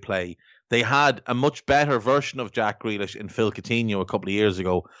how they play. They had a much better version of Jack Grealish in Phil Coutinho a couple of years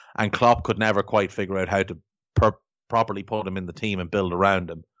ago, and Klopp could never quite figure out how to properly put him in the team and build around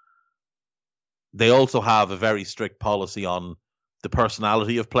him. They also have a very strict policy on the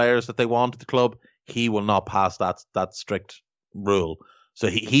personality of players that they want at the club. He will not pass that strict rule. So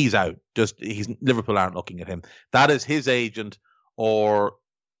he's out. Liverpool aren't looking at him. That is his agent or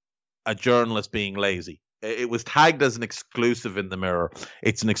a journalist being lazy. It was tagged as an exclusive in the Mirror.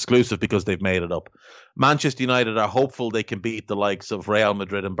 It's an exclusive because they've made it up. Manchester United are hopeful they can beat the likes of Real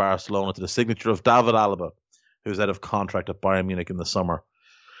Madrid and Barcelona to the signature of David Alaba, who's out of contract at Bayern Munich in the summer.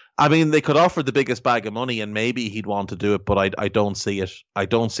 I mean, they could offer the biggest bag of money and maybe he'd want to do it, but I don't see it. I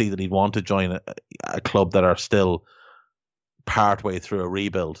don't see that he'd want to join a club that are still partway through a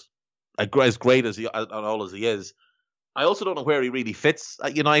rebuild. As great as he is, I also don't know where he really fits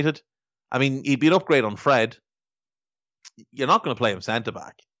at United. I mean, he'd be an upgrade on Fred. You're not going to play him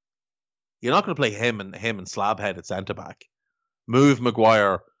centre-back. You're not going to play him and Slabhead at centre-back. Move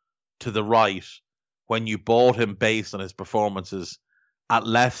Maguire to the right when you bought him based on his performances at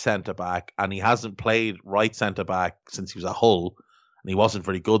left centre-back, and he hasn't played right centre-back since he was at Hull, and he wasn't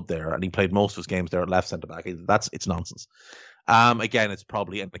very good there, and he played most of his games there at left centre-back. It's nonsense. Again, it's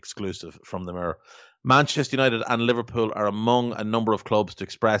probably an exclusive from the Mirror. Manchester United and Liverpool are among a number of clubs to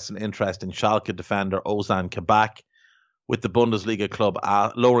express an interest in Schalke defender Ozan Kabak, with the Bundesliga club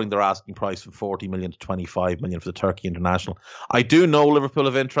lowering their asking price from 40 million to 25 million for the Turkey international. I do know Liverpool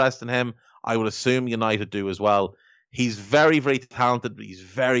have interest in him. I would assume United do as well. He's very, very talented, but he's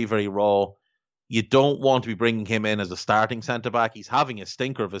very, very raw. You don't want to be bringing him in as a starting centre-back. He's having a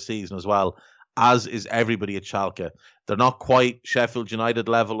stinker of a season as well, as is everybody at Schalke. They're not quite Sheffield United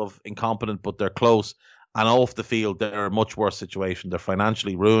level of incompetent, but they're close. And off the field, they're a much worse situation. They're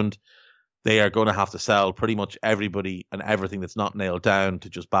financially ruined. They are going to have to sell pretty much everybody and everything that's not nailed down to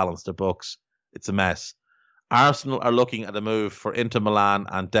just balance their books. It's a mess. Arsenal are looking at a move for Inter Milan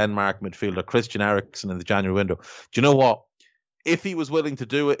and Denmark midfielder Christian Eriksen in the January window. Do you know what? If he was willing to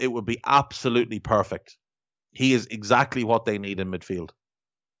do it, it would be absolutely perfect. He is exactly what they need in midfield.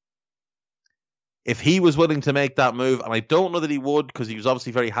 If he was willing to make that move, and I don't know that he would, because he was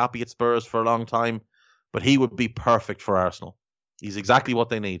obviously very happy at Spurs for a long time, but he would be perfect for Arsenal. He's exactly what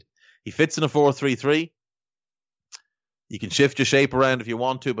they need. He fits in a 4-3-3. You can shift your shape around if you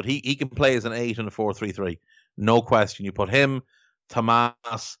want to, but he can play as an 8 in a 4-3-3. No question. You put him,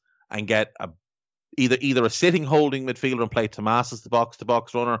 Tomas, and get either a sitting holding midfielder and play Tomas as the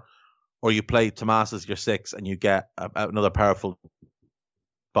box-to-box runner, or you play Tomas as your 6 and you get another powerful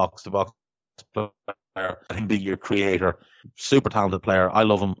box-to-box player. I think be your creator. Super talented player. I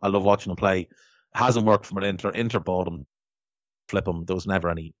love him. I love watching him play. Hasn't worked from an Inter. Inter bought him, flip him. There was never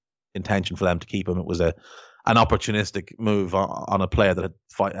any intention for them to keep him. It was an opportunistic move on a player that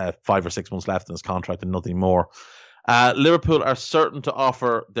had 5 or 6 months left in his contract and nothing more. Liverpool are certain to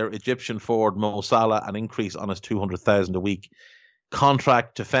offer their Egyptian forward Mo Salah an increase on his $200,000 a week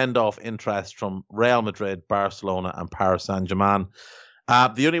contract to fend off interest from Real Madrid, Barcelona, and Paris Saint-Germain.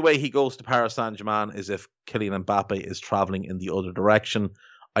 The only way he goes to Paris Saint-Germain is if Kylian Mbappe is travelling in the other direction.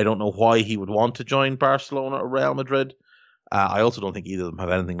 I don't know why he would want to join Barcelona or Real Madrid. I also don't think either of them have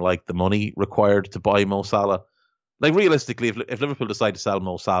anything like the money required to buy Mo Salah. Like, realistically, if Liverpool decide to sell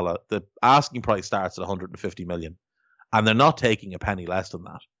Mo Salah, the asking price starts at 150 million, and they're not taking a penny less than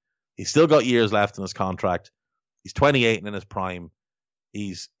that. He's still got years left in his contract. He's 28 and in his prime.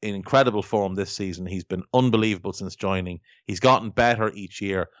 He's in incredible form this season. He's been unbelievable since joining. He's gotten better each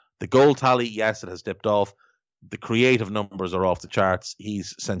year. The goal tally, yes, it has dipped off. The creative numbers are off the charts.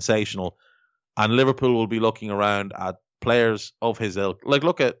 He's sensational. And Liverpool will be looking around at players of his ilk. Like,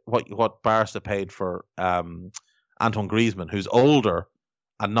 look at what Barca paid for Antoine Griezmann, who's older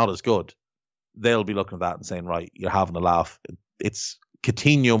and not as good. They'll be looking at that and saying, right, you're having a laugh. It's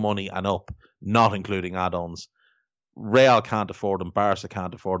Coutinho money and up, not including add-ons. Real can't afford him, Barca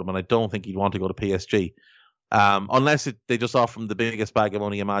can't afford him, and I don't think he'd want to go to PSG. Unless they just offer him the biggest bag of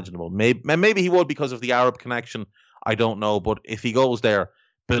money imaginable. Maybe he would because of the Arab connection. I don't know, but if he goes there,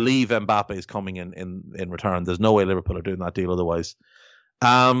 believe Mbappe is coming in return. There's no way Liverpool are doing that deal otherwise.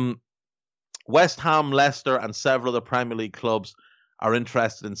 West Ham, Leicester, and several other Premier League clubs are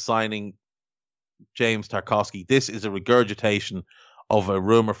interested in signing James Tarkowski. This is a regurgitation of a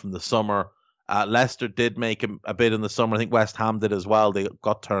rumour from the summer. Leicester did make a bid in the summer. I think West Ham did as well. They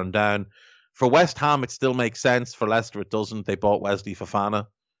got turned down. For West Ham, it still makes sense. For Leicester, it doesn't. They bought Wesley Fofana,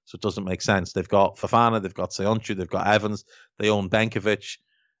 so it doesn't make sense. They've got Fofana, they've got Söyüncü, they've got Evans, they own Benkovic.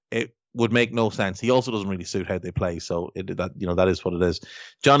 It would make no sense. He also doesn't really suit how they play, so that is what it is.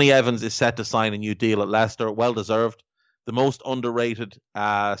 Johnny Evans is set to sign a new deal at Leicester, well deserved. The most underrated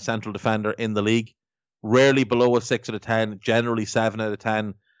central defender in the league. Rarely below a 6 out of 10, generally 7 out of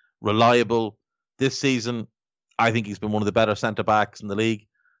 10. Reliable. This season, I think he's been one of the better centre backs in the league.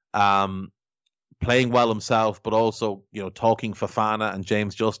 Playing well himself, but also, talking Fofana and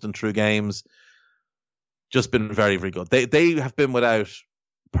James Justin through games. Just been very, very good. They have been without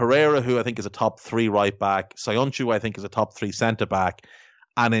Pereira, who I think is a top 3 right back, Söyüncü, who I think is a top 3 centre back,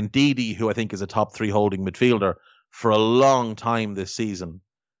 and Ndidi, who I think is a top 3 holding midfielder for a long time this season.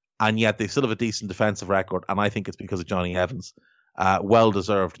 And yet they still have a decent defensive record, and I think it's because of Johnny Evans.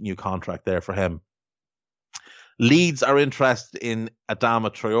 Well-deserved new contract there for him. Leeds are interested in Adama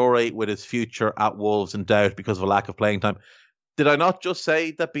Traore with his future at Wolves in doubt because of a lack of playing time. Did I not just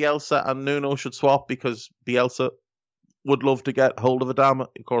say that Bielsa and Nuno should swap because Bielsa would love to get hold of Adama?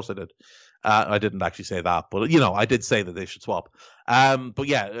 Of course I did. I didn't actually say that, but I did say that they should swap. But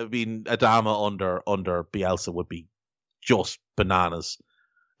yeah, I mean, Adama under Bielsa would be just bananas.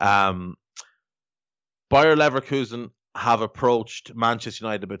 Bayer Leverkusen have approached Manchester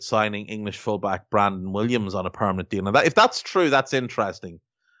United about signing English fullback Brandon Williams on a permanent deal. And if that's true, that's interesting.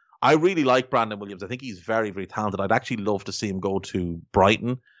 I really like Brandon Williams. I think he's very, very talented. I'd actually love to see him go to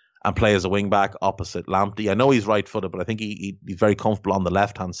Brighton and play as a wing-back opposite Lamptey. I know he's right-footed, but I think he's very comfortable on the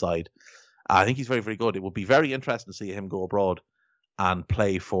left-hand side. I think he's very, very good. It would be very interesting to see him go abroad and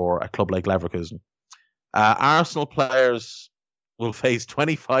play for a club like Leverkusen. Arsenal players will face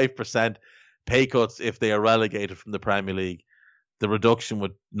 25% pay cuts if they are relegated from the Premier League. The reduction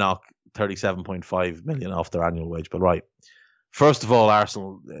would knock 37.5 million off their annual wage. But right, first of all,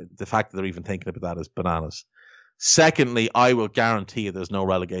 Arsenal, the fact that they're even thinking about that is bananas. Secondly, I will guarantee you there's no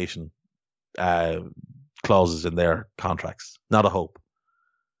relegation clauses in their contracts. Not a hope.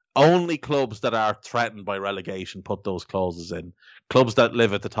 Only clubs that are threatened by relegation put those clauses in. Clubs that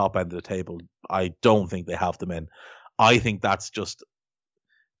live at the top end of the table, I don't think they have them in. I think that's just...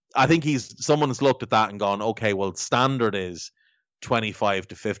 I think someone's looked at that and gone, okay, well, standard is 25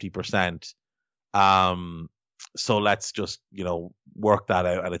 to 50%. So let's just, work that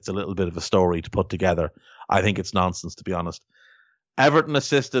out. And it's a little bit of a story to put together. I think it's nonsense, to be honest. Everton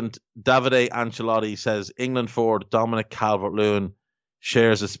assistant Davide Ancelotti says England forward Dominic Calvert-Lewin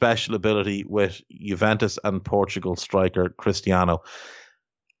shares a special ability with Juventus and Portugal striker Cristiano.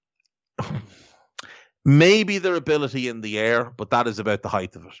 Maybe their ability in the air, but that is about the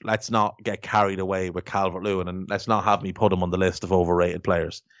height of it. Let's not get carried away with Calvert-Lewin, and let's not have me put him on the list of overrated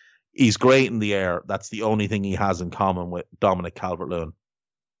players. He's great in the air. That's the only thing he has in common with Dominic Calvert-Lewin.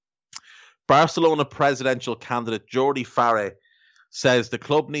 Barcelona presidential candidate Jordi Farré says the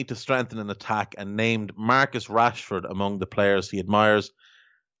club need to strengthen an attack and named Marcus Rashford among the players he admires.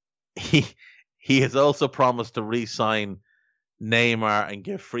 He has also promised to re-sign Neymar and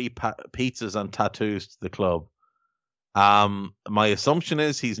give free pizzas and tattoos to the club. My assumption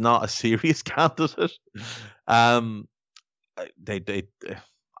is he's not a serious candidate. I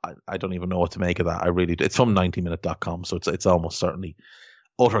don't even know what to make of that. It's from 90minute.com, so it's almost certainly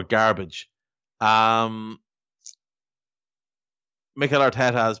utter garbage. Mikel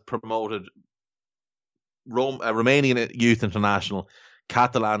Arteta has promoted Romanian youth international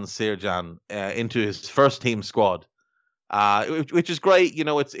Catalan Sirjan into his first team squad. Which is great.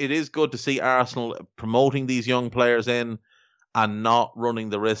 It is good to see Arsenal promoting these young players in and not running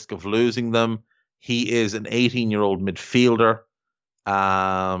the risk of losing them. He is an 18-year-old midfielder,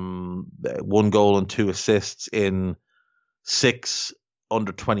 1 goal and 2 assists in 6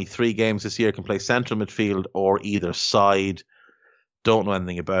 under-23 games this year, can play central midfield or either side. Don't know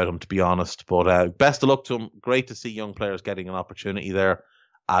anything about him, to be honest, but best of luck to him. Great to see young players getting an opportunity there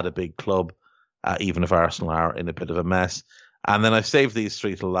at a big club. Even if Arsenal are in a bit of a mess. And then I've saved these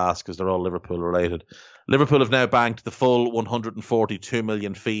 3 till last because they're all Liverpool related. Liverpool have now banked the full 142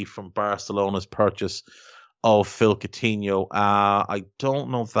 million fee from Barcelona's purchase of Phil Coutinho. I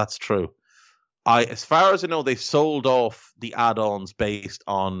don't know if that's true. As far as I know, they sold off the add-ons based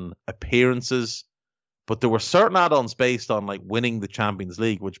on appearances, but there were certain add-ons based on like winning the Champions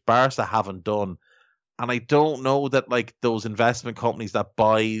League, which Barca haven't done. And I don't know that like those investment companies that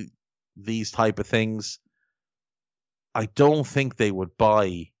buy these type of things, I don't think they would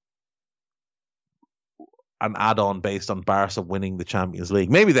buy an add-on based on Barca winning the Champions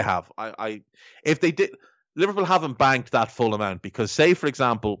League. Maybe they have. If they did, Liverpool haven't banked that full amount because, say, for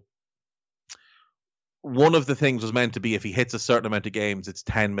example, one of the things was meant to be if he hits a certain amount of games, it's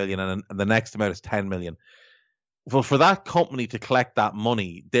 10 million, and the next amount is 10 million. Well, for that company to collect that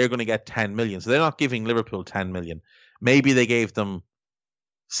money, they're going to get 10 million. So they're not giving Liverpool 10 million. Maybe they gave them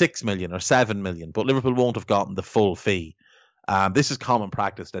 6 million or 7 million, but Liverpool won't have gotten the full fee. This is common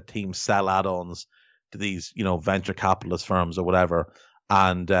practice that teams sell add-ons to these, venture capitalist firms or whatever.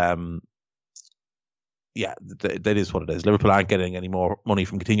 And that is what it is. Liverpool aren't getting any more money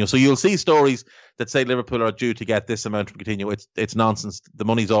from Coutinho. So you'll see stories that say Liverpool are due to get this amount from Coutinho. It's nonsense. The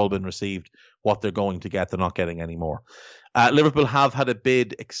money's all been received. What they're going to get, they're not getting any more. Liverpool have had a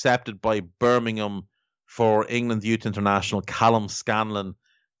bid accepted by Birmingham for England youth international Callum Scanlon.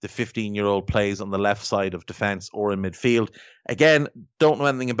 The 15-year-old plays on the left side of defence or in midfield. Again, don't know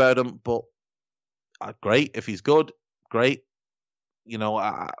anything about him, but great. If he's good, great.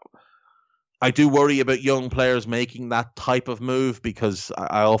 I do worry about young players making that type of move because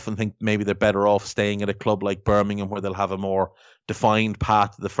I often think maybe they're better off staying at a club like Birmingham where they'll have a more defined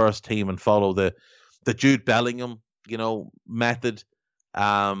path to the first team and follow the Jude Bellingham, method.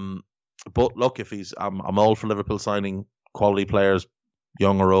 But look, if I'm all for Liverpool signing quality players,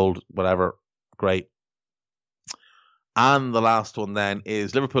 young or old, whatever, great. And the last one then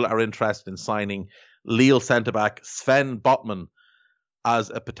is Liverpool are interested in signing Lille centre-back Sven Botman as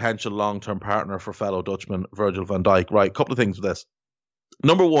a potential long-term partner for fellow Dutchman Virgil van Dijk. Right, a couple of things with this.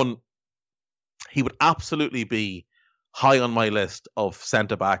 Number one, he would absolutely be high on my list of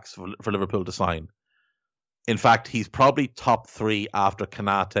centre-backs for Liverpool to sign. In fact, he's probably top 3 after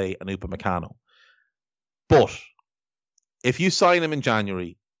Konate and Upamecano. But if you sign him in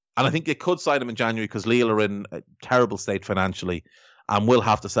January, and I think they could sign him in January because Lille are in a terrible state financially and will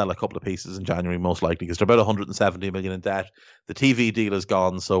have to sell a couple of pieces in January, most likely, because they're about 170 million in debt. The TV deal is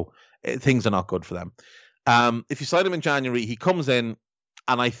gone, so things are not good for them. If you sign him in January, he comes in,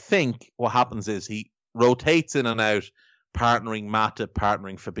 and I think what happens is he rotates in and out, partnering Matip,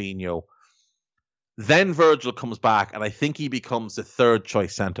 partnering Fabinho. Then Virgil comes back, and I think he becomes the third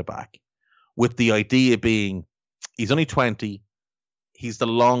choice centre-back, with the idea being he's only 20. He's the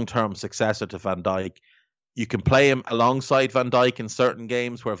long-term successor to Van Dijk. You can play him alongside Van Dijk in certain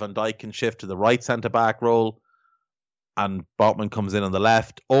games where Van Dijk can shift to the right centre-back role and Botman comes in on the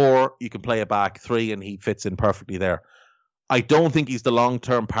left, or you can play a back 3 and he fits in perfectly there. I don't think he's the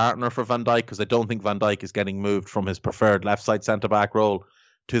long-term partner for Van Dijk because I don't think Van Dijk is getting moved from his preferred left-side centre-back role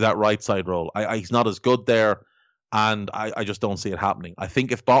to that right-side role. He's not as good there, and I just don't see it happening. I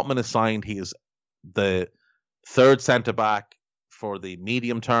think if Botman is signed, he is the third centre-back for the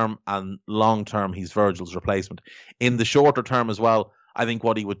medium term, and long term, he's Virgil's replacement. In the shorter term as well, I think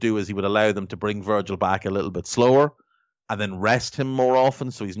what he would do is he would allow them to bring Virgil back a little bit slower and then rest him more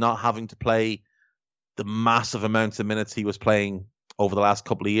often so he's not having to play the massive amounts of minutes he was playing over the last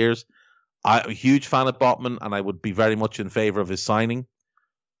couple of years. I'm a huge fan of Botman, and I would be very much in favour of his signing.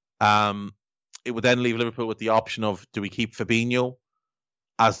 It would then leave Liverpool with the option of, do we keep Fabinho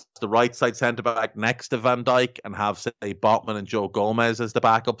as the right side centre-back next to Van Dijk and have, say, Botman and Joe Gomez as the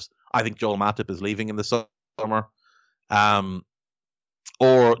backups? I think Joel Matip is leaving in the summer.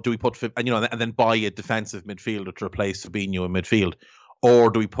 Or do we put, and then buy a defensive midfielder to replace Fabinho in midfield? Or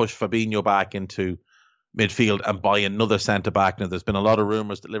do we push Fabinho back into midfield and buy another centre-back? Now, there's been a lot of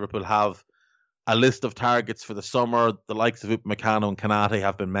rumours that Liverpool have a list of targets for the summer. The likes of Upamecano and Konate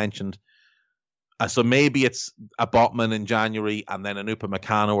have been mentioned. So maybe it's a Botman in January and then an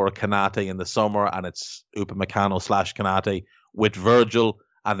Upamecano or a Konate in the summer, and it's Upamecano/Konate with Virgil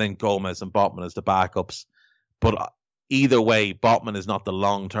and then Gomez and Botman as the backups. But either way, Botman is not the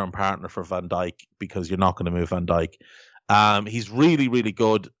long-term partner for Van Dijk because you're not going to move Van Dijk. He's really, really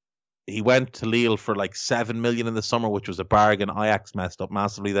good. He went to Lille for like 7 million in the summer, which was a bargain. Ajax messed up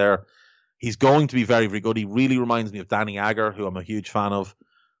massively there. He's going to be very, very good. He really reminds me of Danny Agger, who I'm a huge fan of.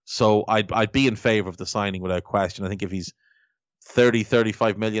 So I'd be in favour of the signing without question. I think if he's 30,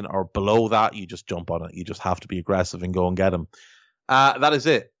 35 million or below that, you just jump on it. You just have to be aggressive and go and get him. That is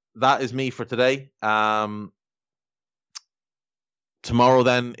it. That is me for today. Tomorrow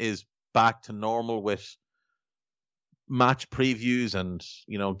then is back to normal with match previews and,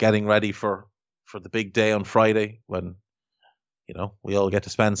 getting ready for the big day on Friday when, we all get to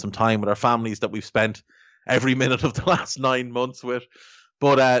spend some time with our families that we've spent every minute of the last 9 months with.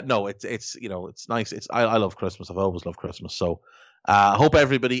 But no, it's nice. I love Christmas. I've always loved Christmas. So hope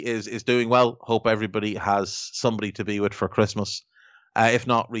everybody is doing well. Hope everybody has somebody to be with for Christmas. If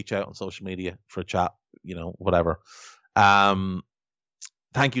not, reach out on social media for a chat, whatever.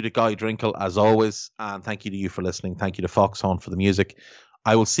 Thank you to Guy Drinkle, as always. And thank you to you for listening. Thank you to Foxhorn for the music.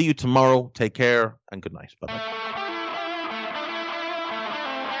 I will see you tomorrow. Take care and good night. Bye-bye.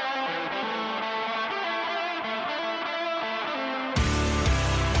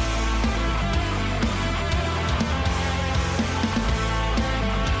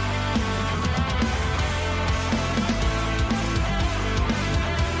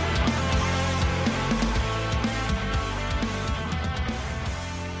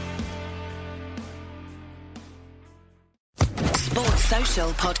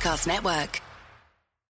 Podcast Network.